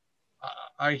listen,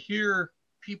 I hear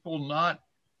people not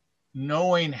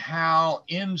knowing how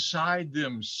inside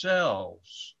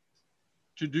themselves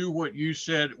to do what you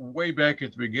said way back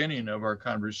at the beginning of our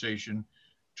conversation,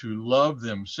 to love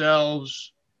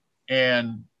themselves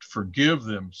and forgive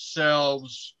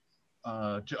themselves,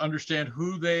 to understand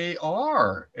who they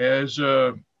are as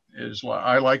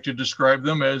I like to describe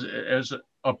them as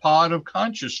a pod of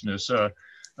consciousness,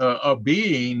 a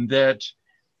being that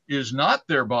is not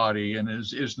their body and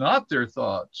is not their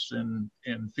thoughts and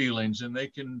feelings. And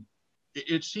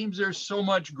it seems there's so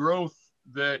much growth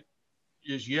that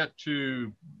is yet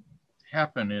to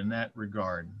happen in that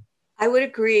regard. I would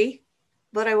agree,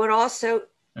 but I would also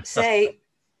say,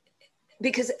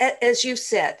 because as you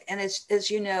said, and as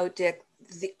you know, Dick,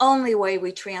 the only way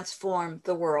we transform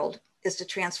the world is to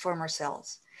transform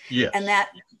ourselves. Yes. And that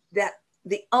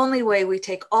the only way we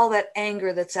take all that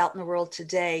anger that's out in the world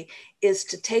today is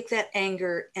to take that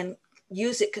anger and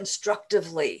use it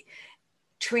constructively,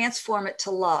 transform it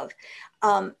to love.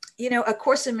 A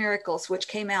Course in Miracles, which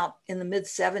came out in the mid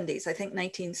 70s, I think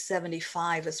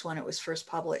 1975 is when it was first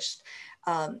published.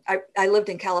 I lived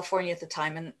in California at the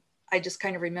time, and I just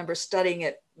kind of remember studying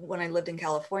it when I lived in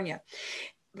California.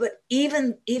 But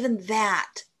even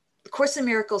that, the Course in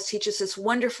Miracles teaches this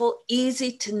wonderful,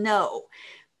 easy to know,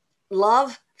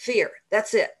 love, fear.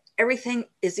 That's it. Everything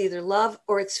is either love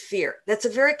or it's fear. That's a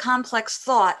very complex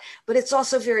thought, but it's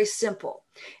also very simple.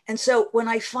 And so when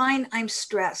I find I'm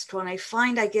stressed, when I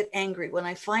find I get angry, when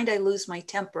I find I lose my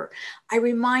temper, I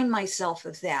remind myself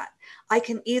of that. I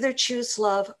can either choose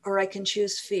love or I can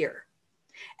choose fear.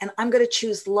 And I'm going to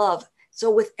choose love. So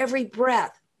with every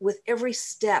breath, with every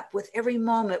step, with every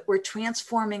moment, we're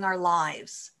transforming our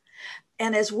lives.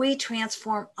 And as we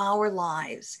transform our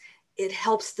lives, it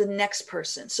helps the next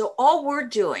person. So all we're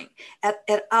doing at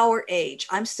our age,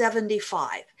 I'm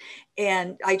 75,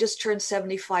 and I just turned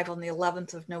 75 on the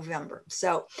 11th of November.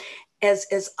 So as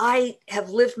I have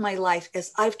lived my life,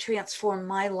 as I've transformed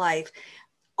my life,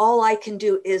 all I can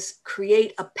do is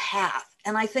create a path.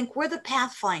 And I think we're the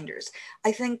pathfinders.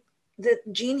 I think that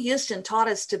Gene Houston taught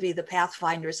us to be the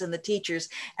pathfinders and the teachers.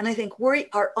 And I think we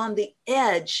are on the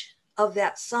edge of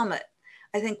that summit.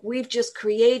 I think we've just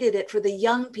created it for the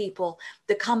young people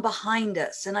that come behind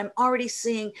us. And I'm already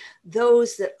seeing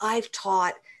those that I've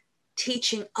taught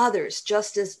teaching others,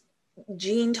 just as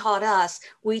Gene taught us,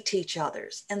 we teach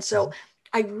others. And so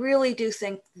I really do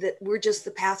think that we're just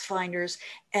the pathfinders,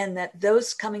 and that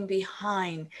those coming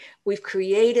behind, we've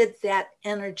created that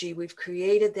energy, we've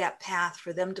created that path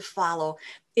for them to follow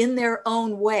in their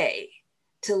own way,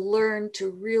 to learn to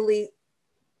really,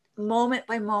 moment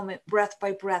by moment, breath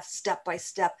by breath, step by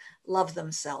step, love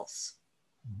themselves.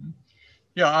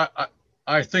 Yeah,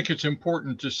 I think it's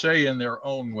important to say in their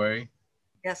own way.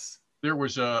 Yes. There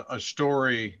was a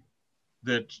story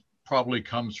that probably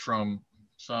comes from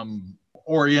some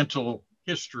Oriental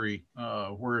history,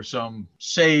 where some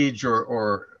sage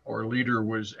or leader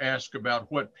was asked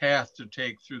about what path to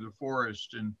take through the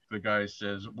forest. And the guy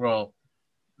says, well,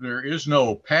 there is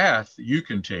no path you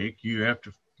can take. You have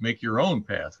to make your own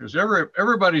path, because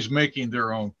everybody's making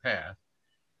their own path,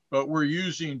 but we're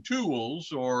using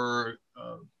tools or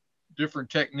different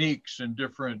techniques and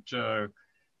different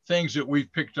things that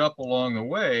we've picked up along the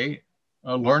way,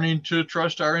 learning to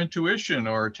trust our intuition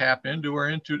or tap into our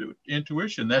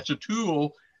intuition. That's a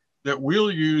tool that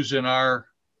we'll use in our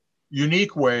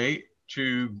unique way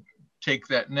to take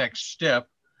that next step.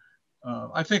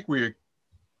 I think we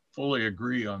fully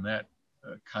agree on that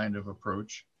kind of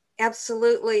approach.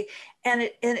 Absolutely. And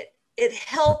it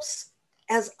helps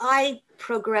as I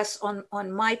progress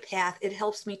on my path, it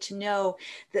helps me to know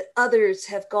that others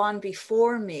have gone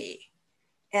before me.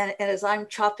 And as I'm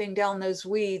chopping down those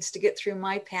weeds to get through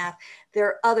my path, there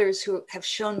are others who have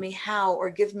shown me how, or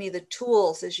give me the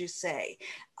tools, as you say,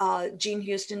 Jean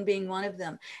Houston being one of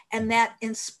them. And that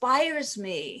inspires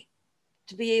me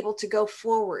to be able to go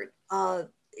forward.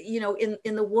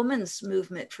 In the women's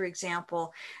movement, for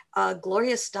example,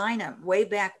 Gloria Steinem, way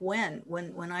back when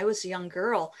I was a young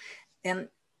girl,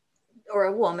 or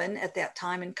a woman at that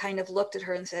time, and kind of looked at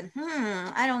her and said,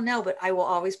 I don't know, but I will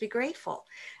always be grateful.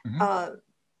 Mm-hmm.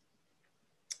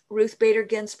 Ruth Bader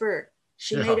Ginsburg,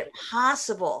 she made it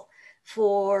possible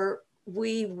for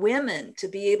we women to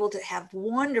be able to have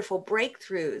wonderful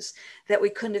breakthroughs that we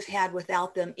couldn't have had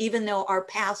without them, even though our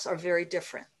paths are very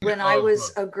different. When I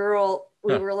was a girl,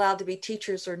 we were allowed to be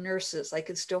teachers or nurses. I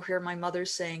could still hear my mother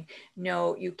saying,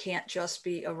 no, you can't just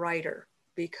be a writer,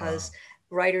 because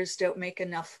writers don't make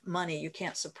enough money. You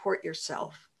can't support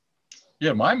yourself.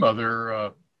 Yeah, my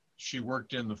mother, she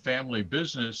worked in the family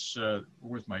business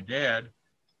with my dad.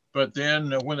 But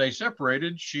then when they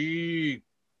separated, she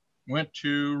went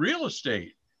to real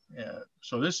estate.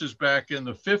 So this is back in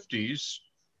the 50s.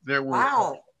 There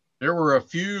were a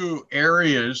few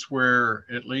areas where,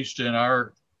 at least in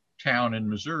our town in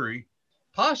Missouri,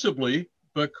 possibly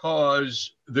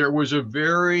because there was a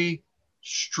very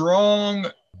strong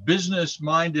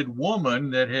business-minded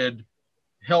woman that had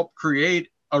helped create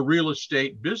a real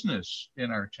estate business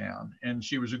in our town. And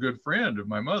she was a good friend of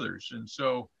my mother's. And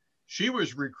so she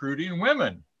was recruiting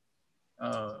women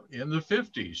in the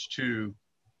 50s to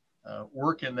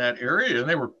work in that area, and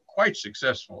they were quite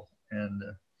successful. And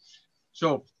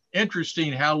so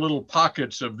interesting how little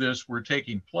pockets of this were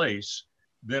taking place.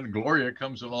 Then Gloria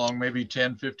comes along maybe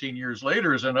 10, 15 years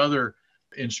later as another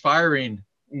inspiring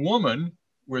woman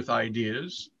with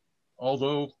ideas.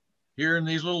 Although here in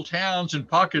these little towns and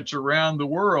pockets around the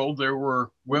world, there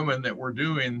were women that were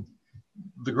doing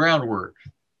the groundwork.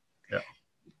 Yeah.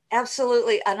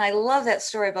 Absolutely. And I love that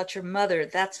story about your mother.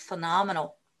 That's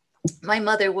phenomenal. My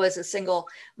mother was a single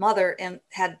mother and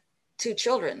had 2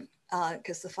 children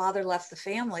because the father left the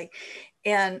family.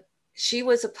 And she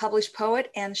was a published poet,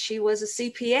 and she was a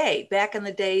CPA back in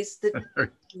the days that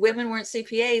women weren't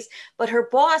CPAs, but her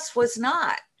boss was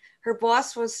not. Her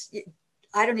boss was,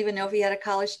 I don't even know if he had a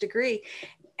college degree.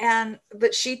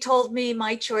 But she told me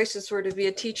my choices were to be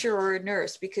a teacher or a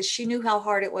nurse, because she knew how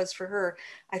hard it was for her.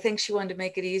 I think she wanted to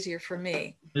make it easier for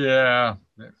me. Yeah,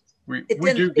 we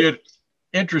do get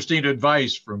interesting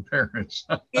advice from parents.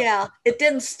 Yeah, it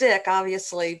didn't stick,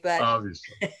 obviously, but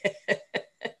obviously.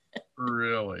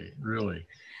 Really.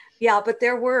 Yeah, but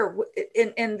there were,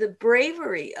 in the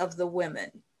bravery of the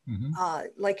women,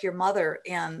 like your mother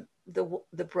and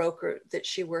the broker that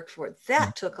she worked for,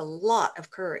 that took a lot of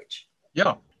courage.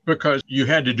 Yeah, because you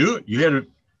had to do it.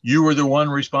 You were the one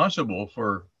responsible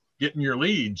for getting your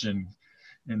leads and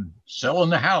selling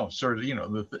the house, or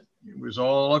it was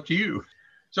all up to you.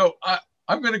 So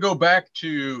I'm going to go back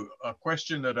to a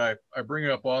question that I bring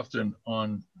up often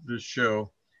on this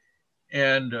show.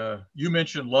 And you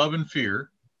mentioned love and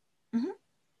fear,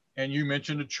 and you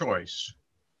mentioned a choice.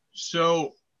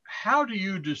 So how do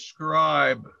you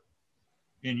describe,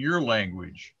 in your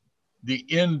language, the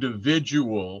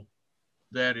individual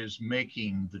that is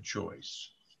making the choice?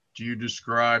 Do you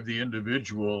describe the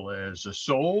individual as a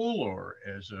soul, or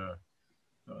as a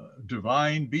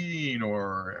divine being,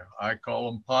 or I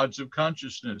call them pods of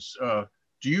consciousness?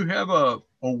 Do you have a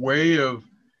way of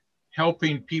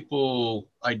helping people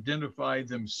identify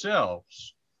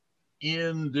themselves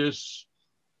in this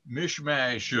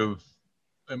mishmash of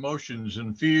emotions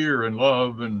and fear and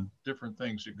love and different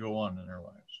things that go on in their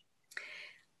lives?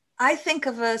 I think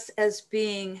of us as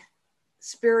being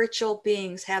spiritual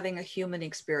beings having a human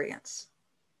experience.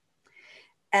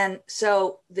 And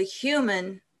so the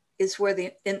human is where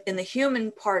in the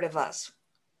human part of us,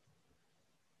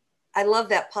 I love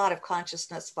that pot of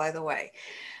consciousness, by the way,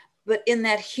 but in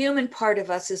that human part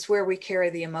of us is where we carry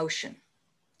the emotion.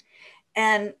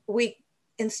 And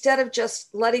instead of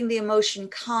just letting the emotion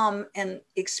come and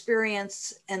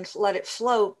experience and let it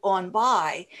float on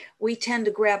by, we tend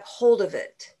to grab hold of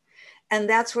it. And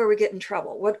that's where we get in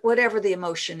trouble, whatever the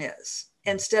emotion is,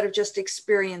 instead of just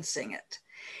experiencing it.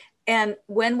 And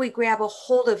when we grab a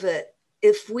hold of it,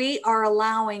 if we are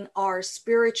allowing our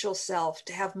spiritual self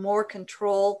to have more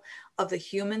control of the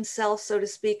human self, so to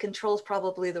speak, control is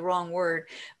probably the wrong word,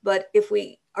 but if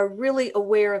we are really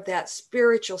aware of that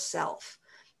spiritual self,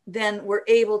 then we're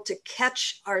able to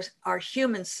catch our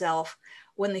human self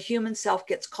when the human self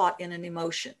gets caught in an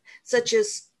emotion, such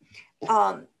as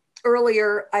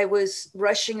earlier I was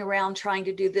rushing around trying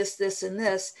to do this, this, and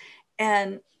this.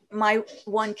 And my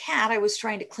one cat, I was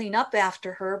trying to clean up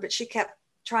after her, but she kept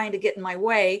trying to get in my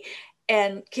way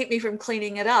and keep me from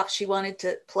cleaning it up. She wanted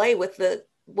to play with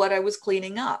what I was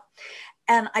cleaning up.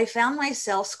 And I found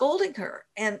myself scolding her,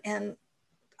 and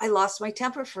I lost my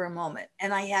temper for a moment,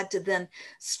 and I had to then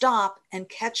stop and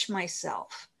catch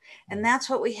myself. And that's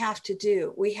what we have to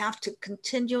do. We have to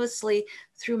continuously,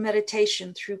 through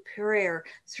meditation, through prayer,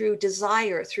 through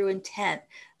desire, through intent,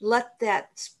 let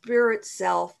that spirit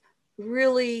self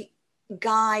really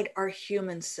guide our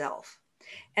human self.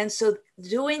 And so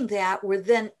doing that, we're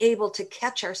then able to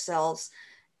catch ourselves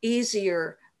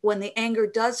easier. When the anger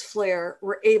does flare,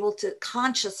 we're able to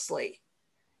consciously,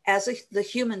 as the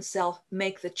human self,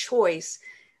 make the choice,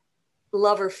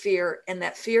 love or fear. And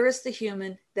that fear is the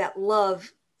human, that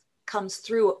love comes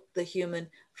through the human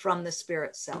from the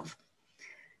spirit self.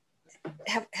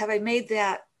 Have I made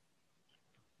that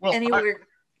anywhere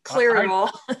clear at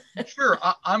all? Sure.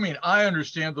 I mean, I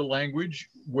understand the language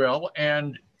well.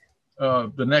 And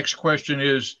the next question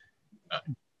is,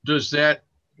 does that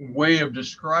way of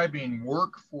describing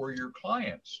work for your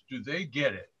clients? Do they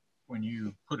get it when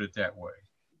you put it that way?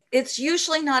 It's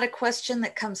usually not a question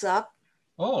that comes up.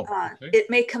 Oh, okay. It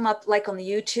may come up like on the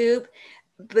YouTube,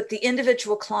 but the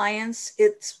individual clients,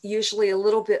 it's usually a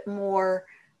little bit more,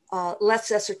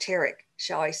 less esoteric,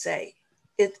 shall I say.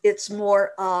 It's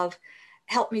more of,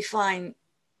 help me find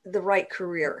the right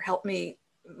career, help me,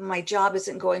 my job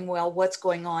isn't going well, what's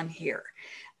going on here?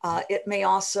 It may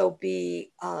also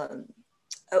be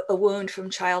a wound from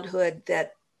childhood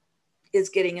that is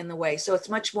getting in the way. So it's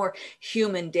much more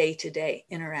human day-to-day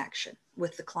interaction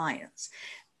with the clients.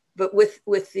 But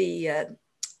with the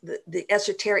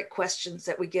esoteric questions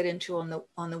that we get into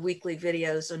on the weekly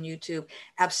videos on YouTube,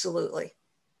 absolutely.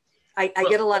 I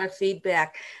get a lot of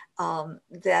feedback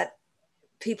that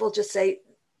people just say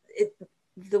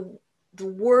the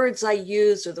words I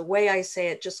use or the way I say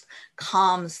it just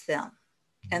calms them.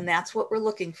 And that's what we're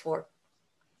looking for.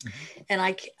 And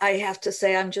I have to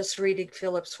say, I'm just reading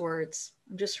Philip's words.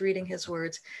 I'm just reading his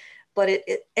words. But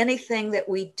anything that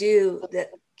we do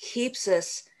that keeps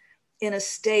us in a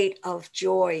state of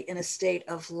joy, in a state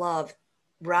of love,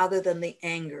 rather than the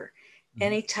anger.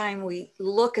 Anytime we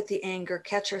look at the anger,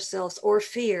 catch ourselves, or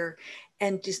fear,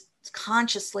 and just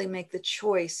consciously make the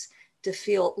choice to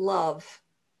feel love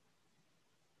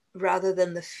rather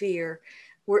than the fear,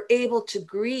 we're able to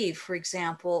grieve, for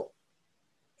example,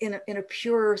 in a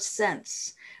purer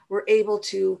sense. We're able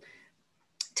to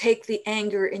take the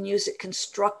anger and use it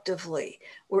constructively.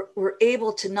 We're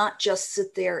able to not just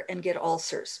sit there and get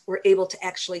ulcers. We're able to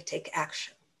actually take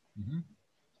action. Mm-hmm.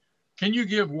 Can you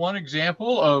give one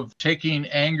example of taking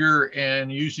anger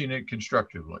and using it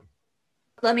constructively?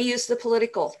 Let me use the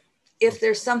political. If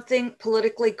there's something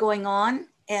politically going on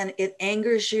and it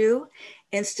angers you,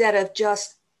 instead of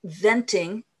just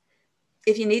venting,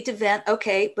 if you need to vent,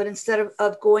 okay, but instead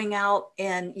of going out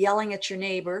and yelling at your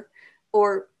neighbor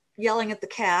or yelling at the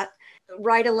cat,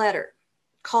 write a letter,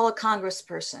 call a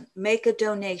congressperson, make a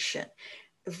donation,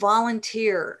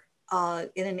 volunteer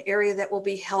in an area that will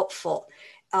be helpful.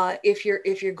 If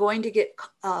you're going to get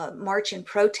march in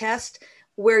protest,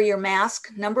 wear your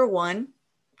mask, number one.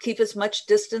 Keep as much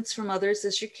distance from others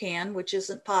as you can, which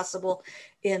isn't possible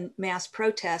in mass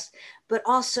protest, but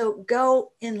also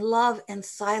go in love and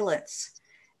silence,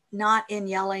 not in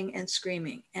yelling and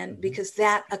screaming, and because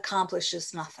that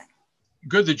accomplishes nothing.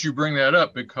 Good that you bring that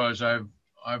up, because I've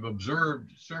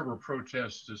observed several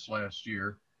protests this last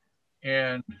year,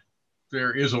 and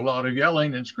there is a lot of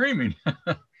yelling and screaming.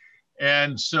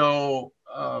 And so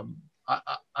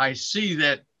I see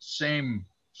that same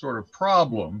sort of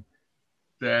problem,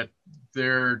 that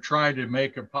they're trying to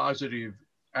make a positive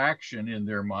action in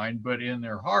their mind, but in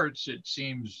their hearts, it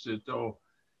seems that though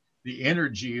the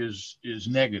energy is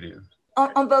negative.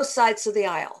 On both sides of the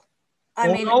aisle.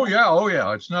 Oh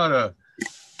yeah. It's not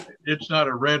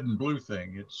a red and blue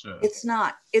thing. It's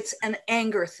not. It's an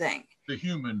anger thing. The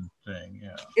human thing,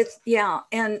 yeah.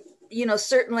 And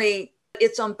certainly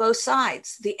it's on both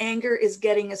sides. The anger is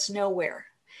getting us nowhere.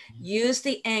 Use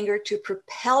the anger to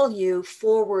propel you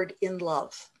forward in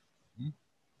love.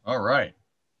 All right.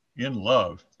 In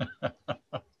love.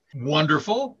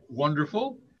 Wonderful.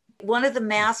 One of the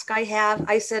masks I have,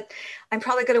 I said, I'm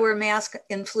probably going to wear a mask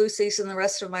in flu season the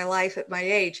rest of my life at my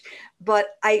age.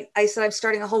 But I said, I'm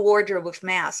starting a whole wardrobe with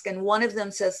masks. And one of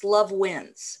them says, love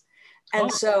wins.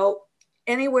 And so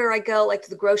anywhere I go, like to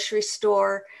the grocery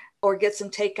store or get some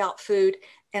takeout food,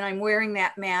 and I'm wearing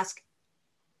that mask,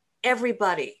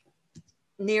 everybody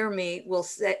near me will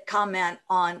comment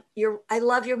on I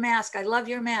love your mask. I love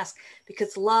your mask,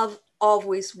 because love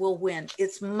always will win.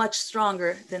 It's much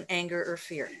stronger than anger or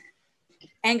fear.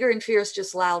 Anger and fear is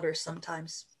just louder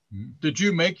sometimes. Did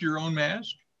you make your own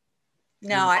mask?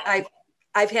 No,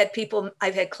 I've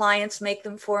had clients make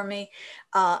them for me.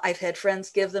 I've had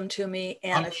friends give them to me,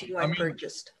 and a few I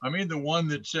purchased. I mean, the one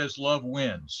that says love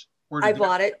wins. I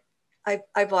bought it.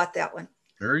 I bought that one.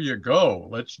 There you go.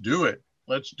 Let's do it.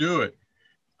 Let's do it.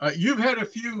 You've had a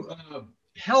few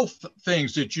health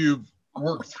things that you've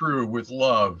worked through with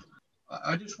love.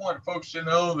 I just want folks to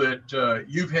know that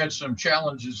you've had some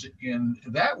challenges in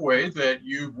that way that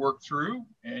you've worked through,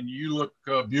 and you look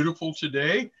beautiful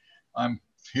today. I'm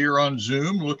here on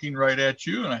Zoom looking right at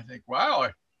you, and I think, wow,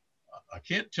 I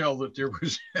can't tell that there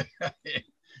was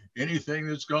anything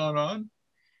that's gone on.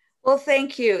 Well,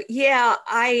 thank you. Yeah,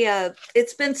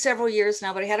 it's been several years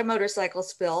now, but I had a motorcycle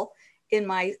spill in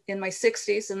my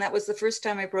 60s, and that was the first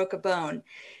time I broke a bone.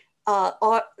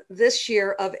 This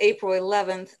year of April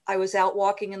 11th, I was out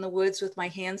walking in the woods with my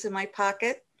hands in my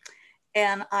pocket,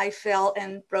 and I fell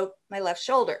and broke my left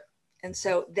shoulder. And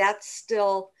so that's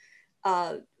still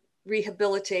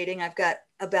rehabilitating. I've got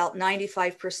about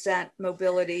 95%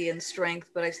 mobility and strength,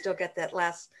 but I still got that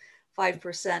last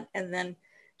 5%. And then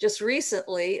just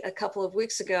recently, a couple of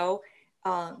weeks ago,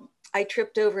 I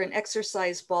tripped over an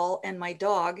exercise ball and my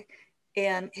dog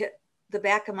and hit the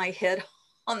back of my head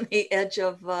on the edge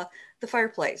of the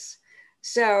fireplace.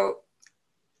 So,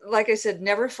 like I said,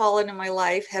 never fallen in my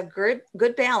life, have good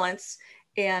balance.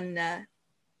 And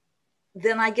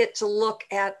then I get to look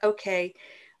at, okay,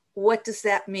 what does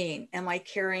that mean? Am I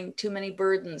carrying too many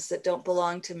burdens that don't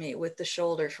belong to me with the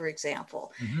shoulder, for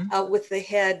example? With the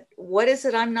head, what is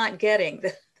it I'm not getting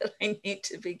that I need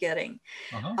to be getting?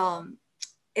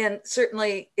 And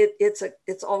certainly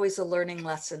it's always a learning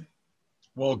lesson.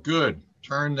 Well, good.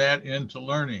 Turn that into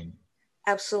learning.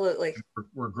 Absolutely.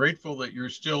 We're grateful that you're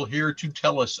still here to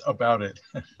tell us about it.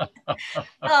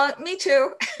 Me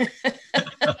too.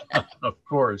 Of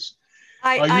course.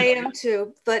 I am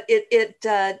too, but it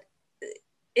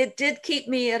did keep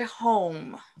me at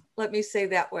home. Let me say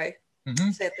that way.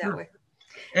 Say it that way.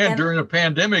 And during a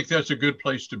pandemic, that's a good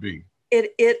place to be.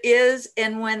 It is.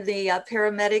 And when the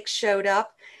paramedics showed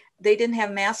up, they didn't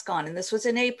have masks on, and this was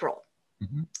in April.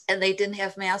 And they didn't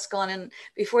have masks on. And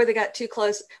before they got too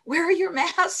close, where are your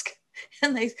masks?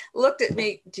 And they looked at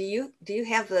me, do you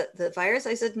have the virus?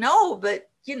 I said, no, but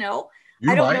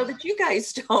I don't know that you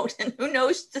guys don't, and who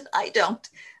knows that I don't.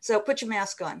 So put your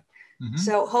mask on.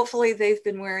 So hopefully they've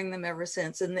been wearing them ever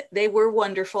since. And they were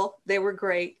wonderful. They were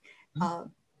great.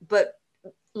 But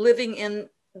living in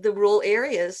the rural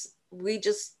areas,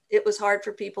 it was hard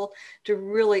for people to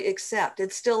really accept.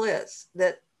 It still is,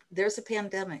 that there's a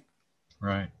pandemic.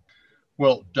 Right.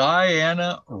 Well,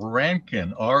 Diana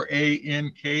Rankin,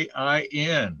 Rankin,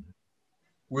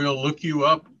 we'll look you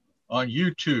up on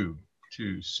YouTube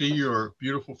to see your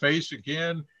beautiful face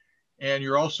again. And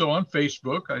you're also on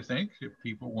Facebook, I think, if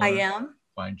people want to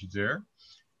find you there.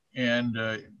 And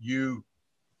you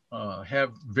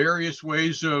have various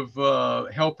ways of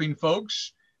helping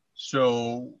folks.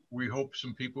 So we hope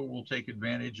some people will take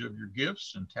advantage of your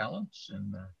gifts and talents,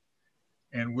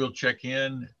 and we'll check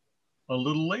in a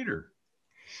little later,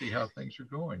 see how things are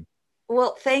going.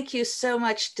 Well, thank you so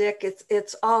much, Dick.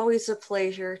 It's always a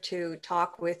pleasure to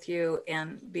talk with you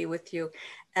and be with you.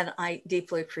 And I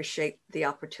deeply appreciate the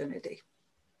opportunity.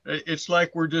 It's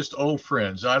like we're just old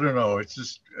friends. I don't know. It's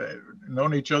just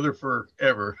known each other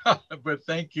forever. But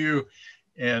thank you,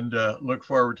 and look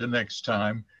forward to next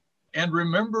time. And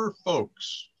remember,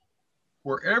 folks,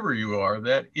 wherever you are,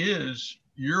 that is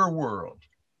your world.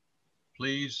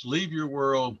 Please leave your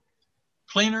world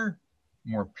cleaner,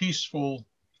 more peaceful,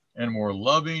 and more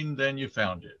loving than you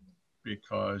found it.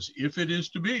 Because if it is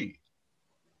to be,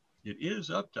 it is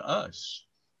up to us.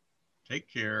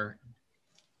 Take care.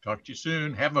 Talk to you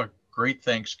soon. Have a great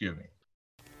Thanksgiving.